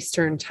hours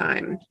Eastern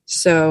time.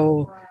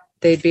 So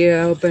they'd be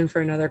open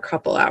for another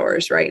couple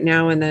hours right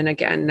now, and then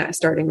again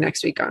starting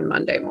next week on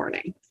Monday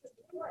morning.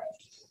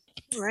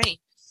 Right.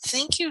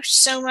 Thank you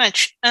so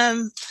much.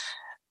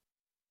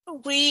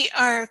 We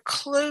are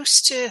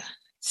close to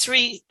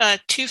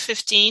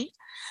 2:15.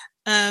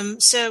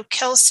 So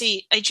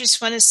Kelsey, I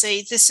just want to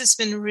say this has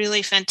been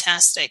really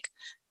fantastic.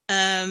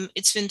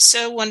 It's been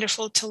so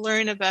wonderful to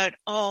learn about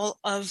all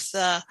of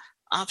the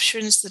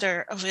options that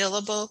are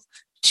available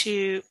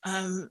to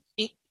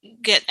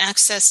get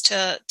access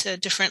to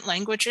different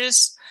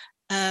languages.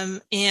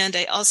 And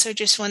I also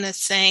just want to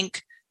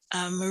thank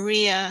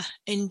Maria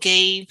and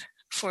Gabe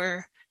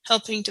for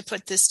helping to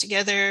put this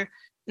together,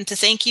 and to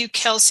thank you,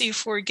 Kelsey,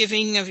 for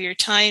giving of your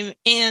time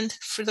and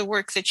for the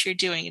work that you're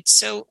doing. It's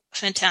so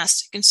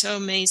fantastic and so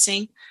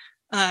amazing.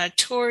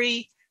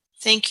 Tori,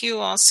 thank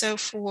you also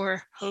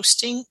for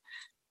hosting.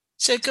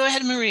 So go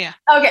ahead, Maria.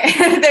 Okay,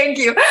 thank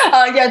you.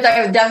 Yes,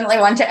 I definitely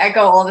want to echo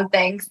all the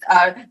thanks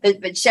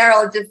that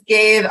Cheryl just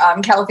gave.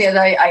 Kelsey, as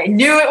I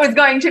knew it was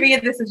going to be.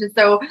 This is just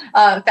so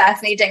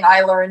fascinating.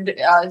 I learned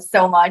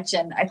so much,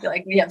 and I feel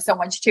like we have so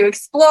much to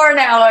explore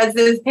now as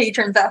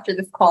patrons after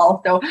this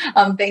call. So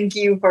thank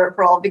you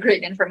for all the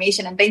great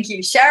information, and thank you,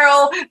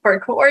 Cheryl, for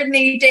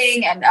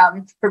coordinating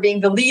and for being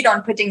the lead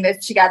on putting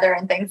this together.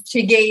 And thanks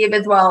to Gabe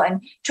as well,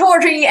 and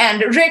Tori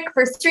and Rick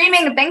for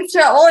streaming. And thanks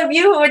to all of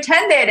you who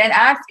attended and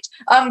asked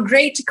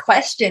great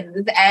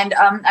questions. And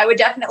I would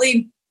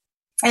definitely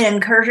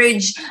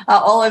encourage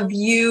all of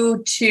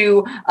you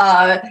to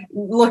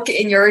look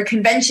in your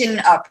convention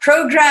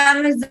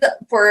programs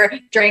for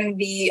during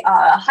the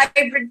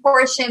hybrid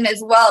portion as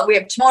well. We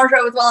have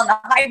tomorrow as well in the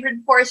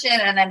hybrid portion,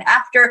 and then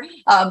after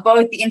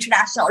both the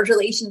International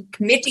Relations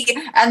Committee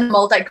and the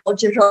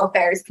Multicultural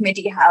Affairs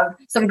Committee have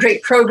some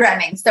great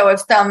programming. So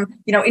if some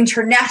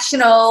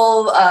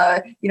international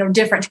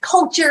different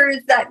cultures,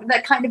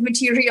 that kind of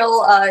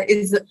material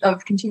is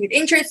of continued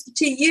interest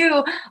to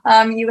you,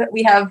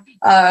 we have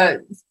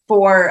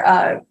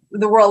for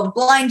the World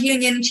Blind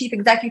Union Chief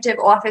Executive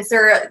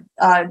Officer,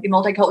 the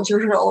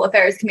Multicultural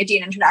Affairs Committee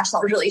and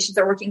International Relations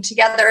are working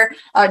together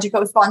to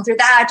co-sponsor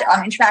that.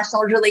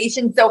 International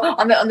Relations, so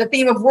on the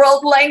theme of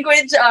world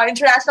language,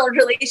 International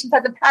Relations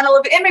has a panel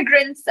of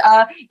immigrants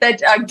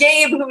that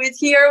Gabe, who is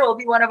here, will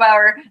be one of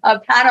our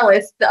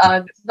panelists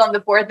on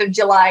the 4th of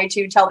July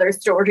to tell their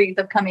stories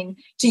of coming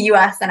to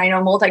U.S. And I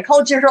know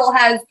Multicultural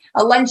has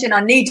a luncheon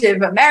on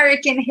Native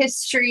American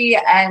history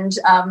and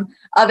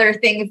other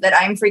things that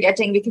I'm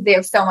forgetting because they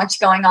have so much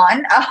going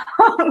on.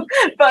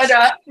 But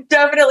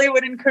definitely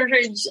would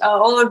encourage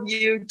all of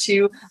you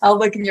to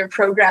look in your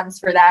programs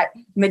for that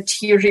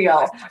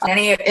material.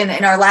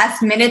 In our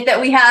last minute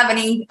that we have,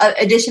 any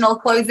additional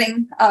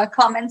closing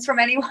comments from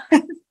anyone?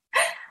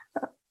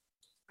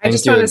 I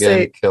just want to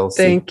say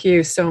Kelsey. Thank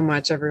you so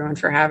much, everyone,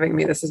 for having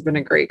me. This has been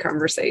a great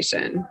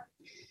conversation.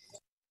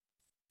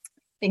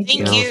 Thank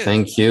you.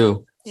 Thank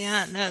you.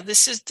 Yeah, no,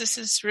 this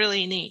is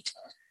really neat.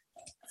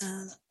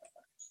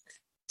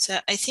 So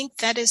I think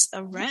that is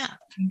a wrap,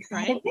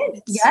 right?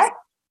 Yeah.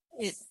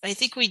 I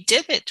think we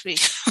did it. We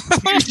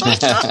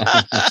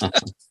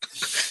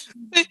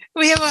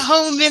have a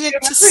whole minute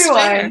to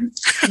spare.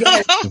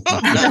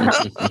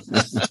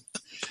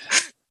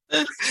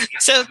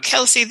 So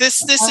Kelsey, this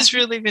has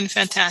really been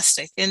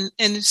fantastic, and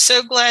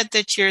so glad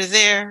that you're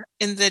there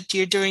and that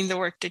you're doing the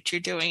work that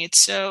you're doing. It's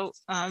so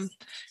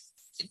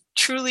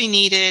truly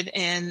needed,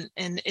 and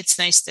it's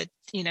nice that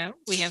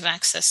we have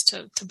access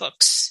to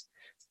books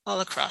all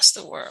across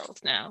the world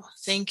now.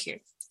 Thank you.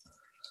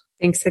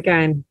 Thanks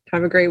again.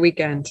 Have a great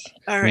weekend.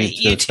 All right,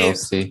 you too.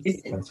 Kelsey.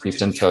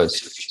 Keep in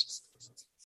touch.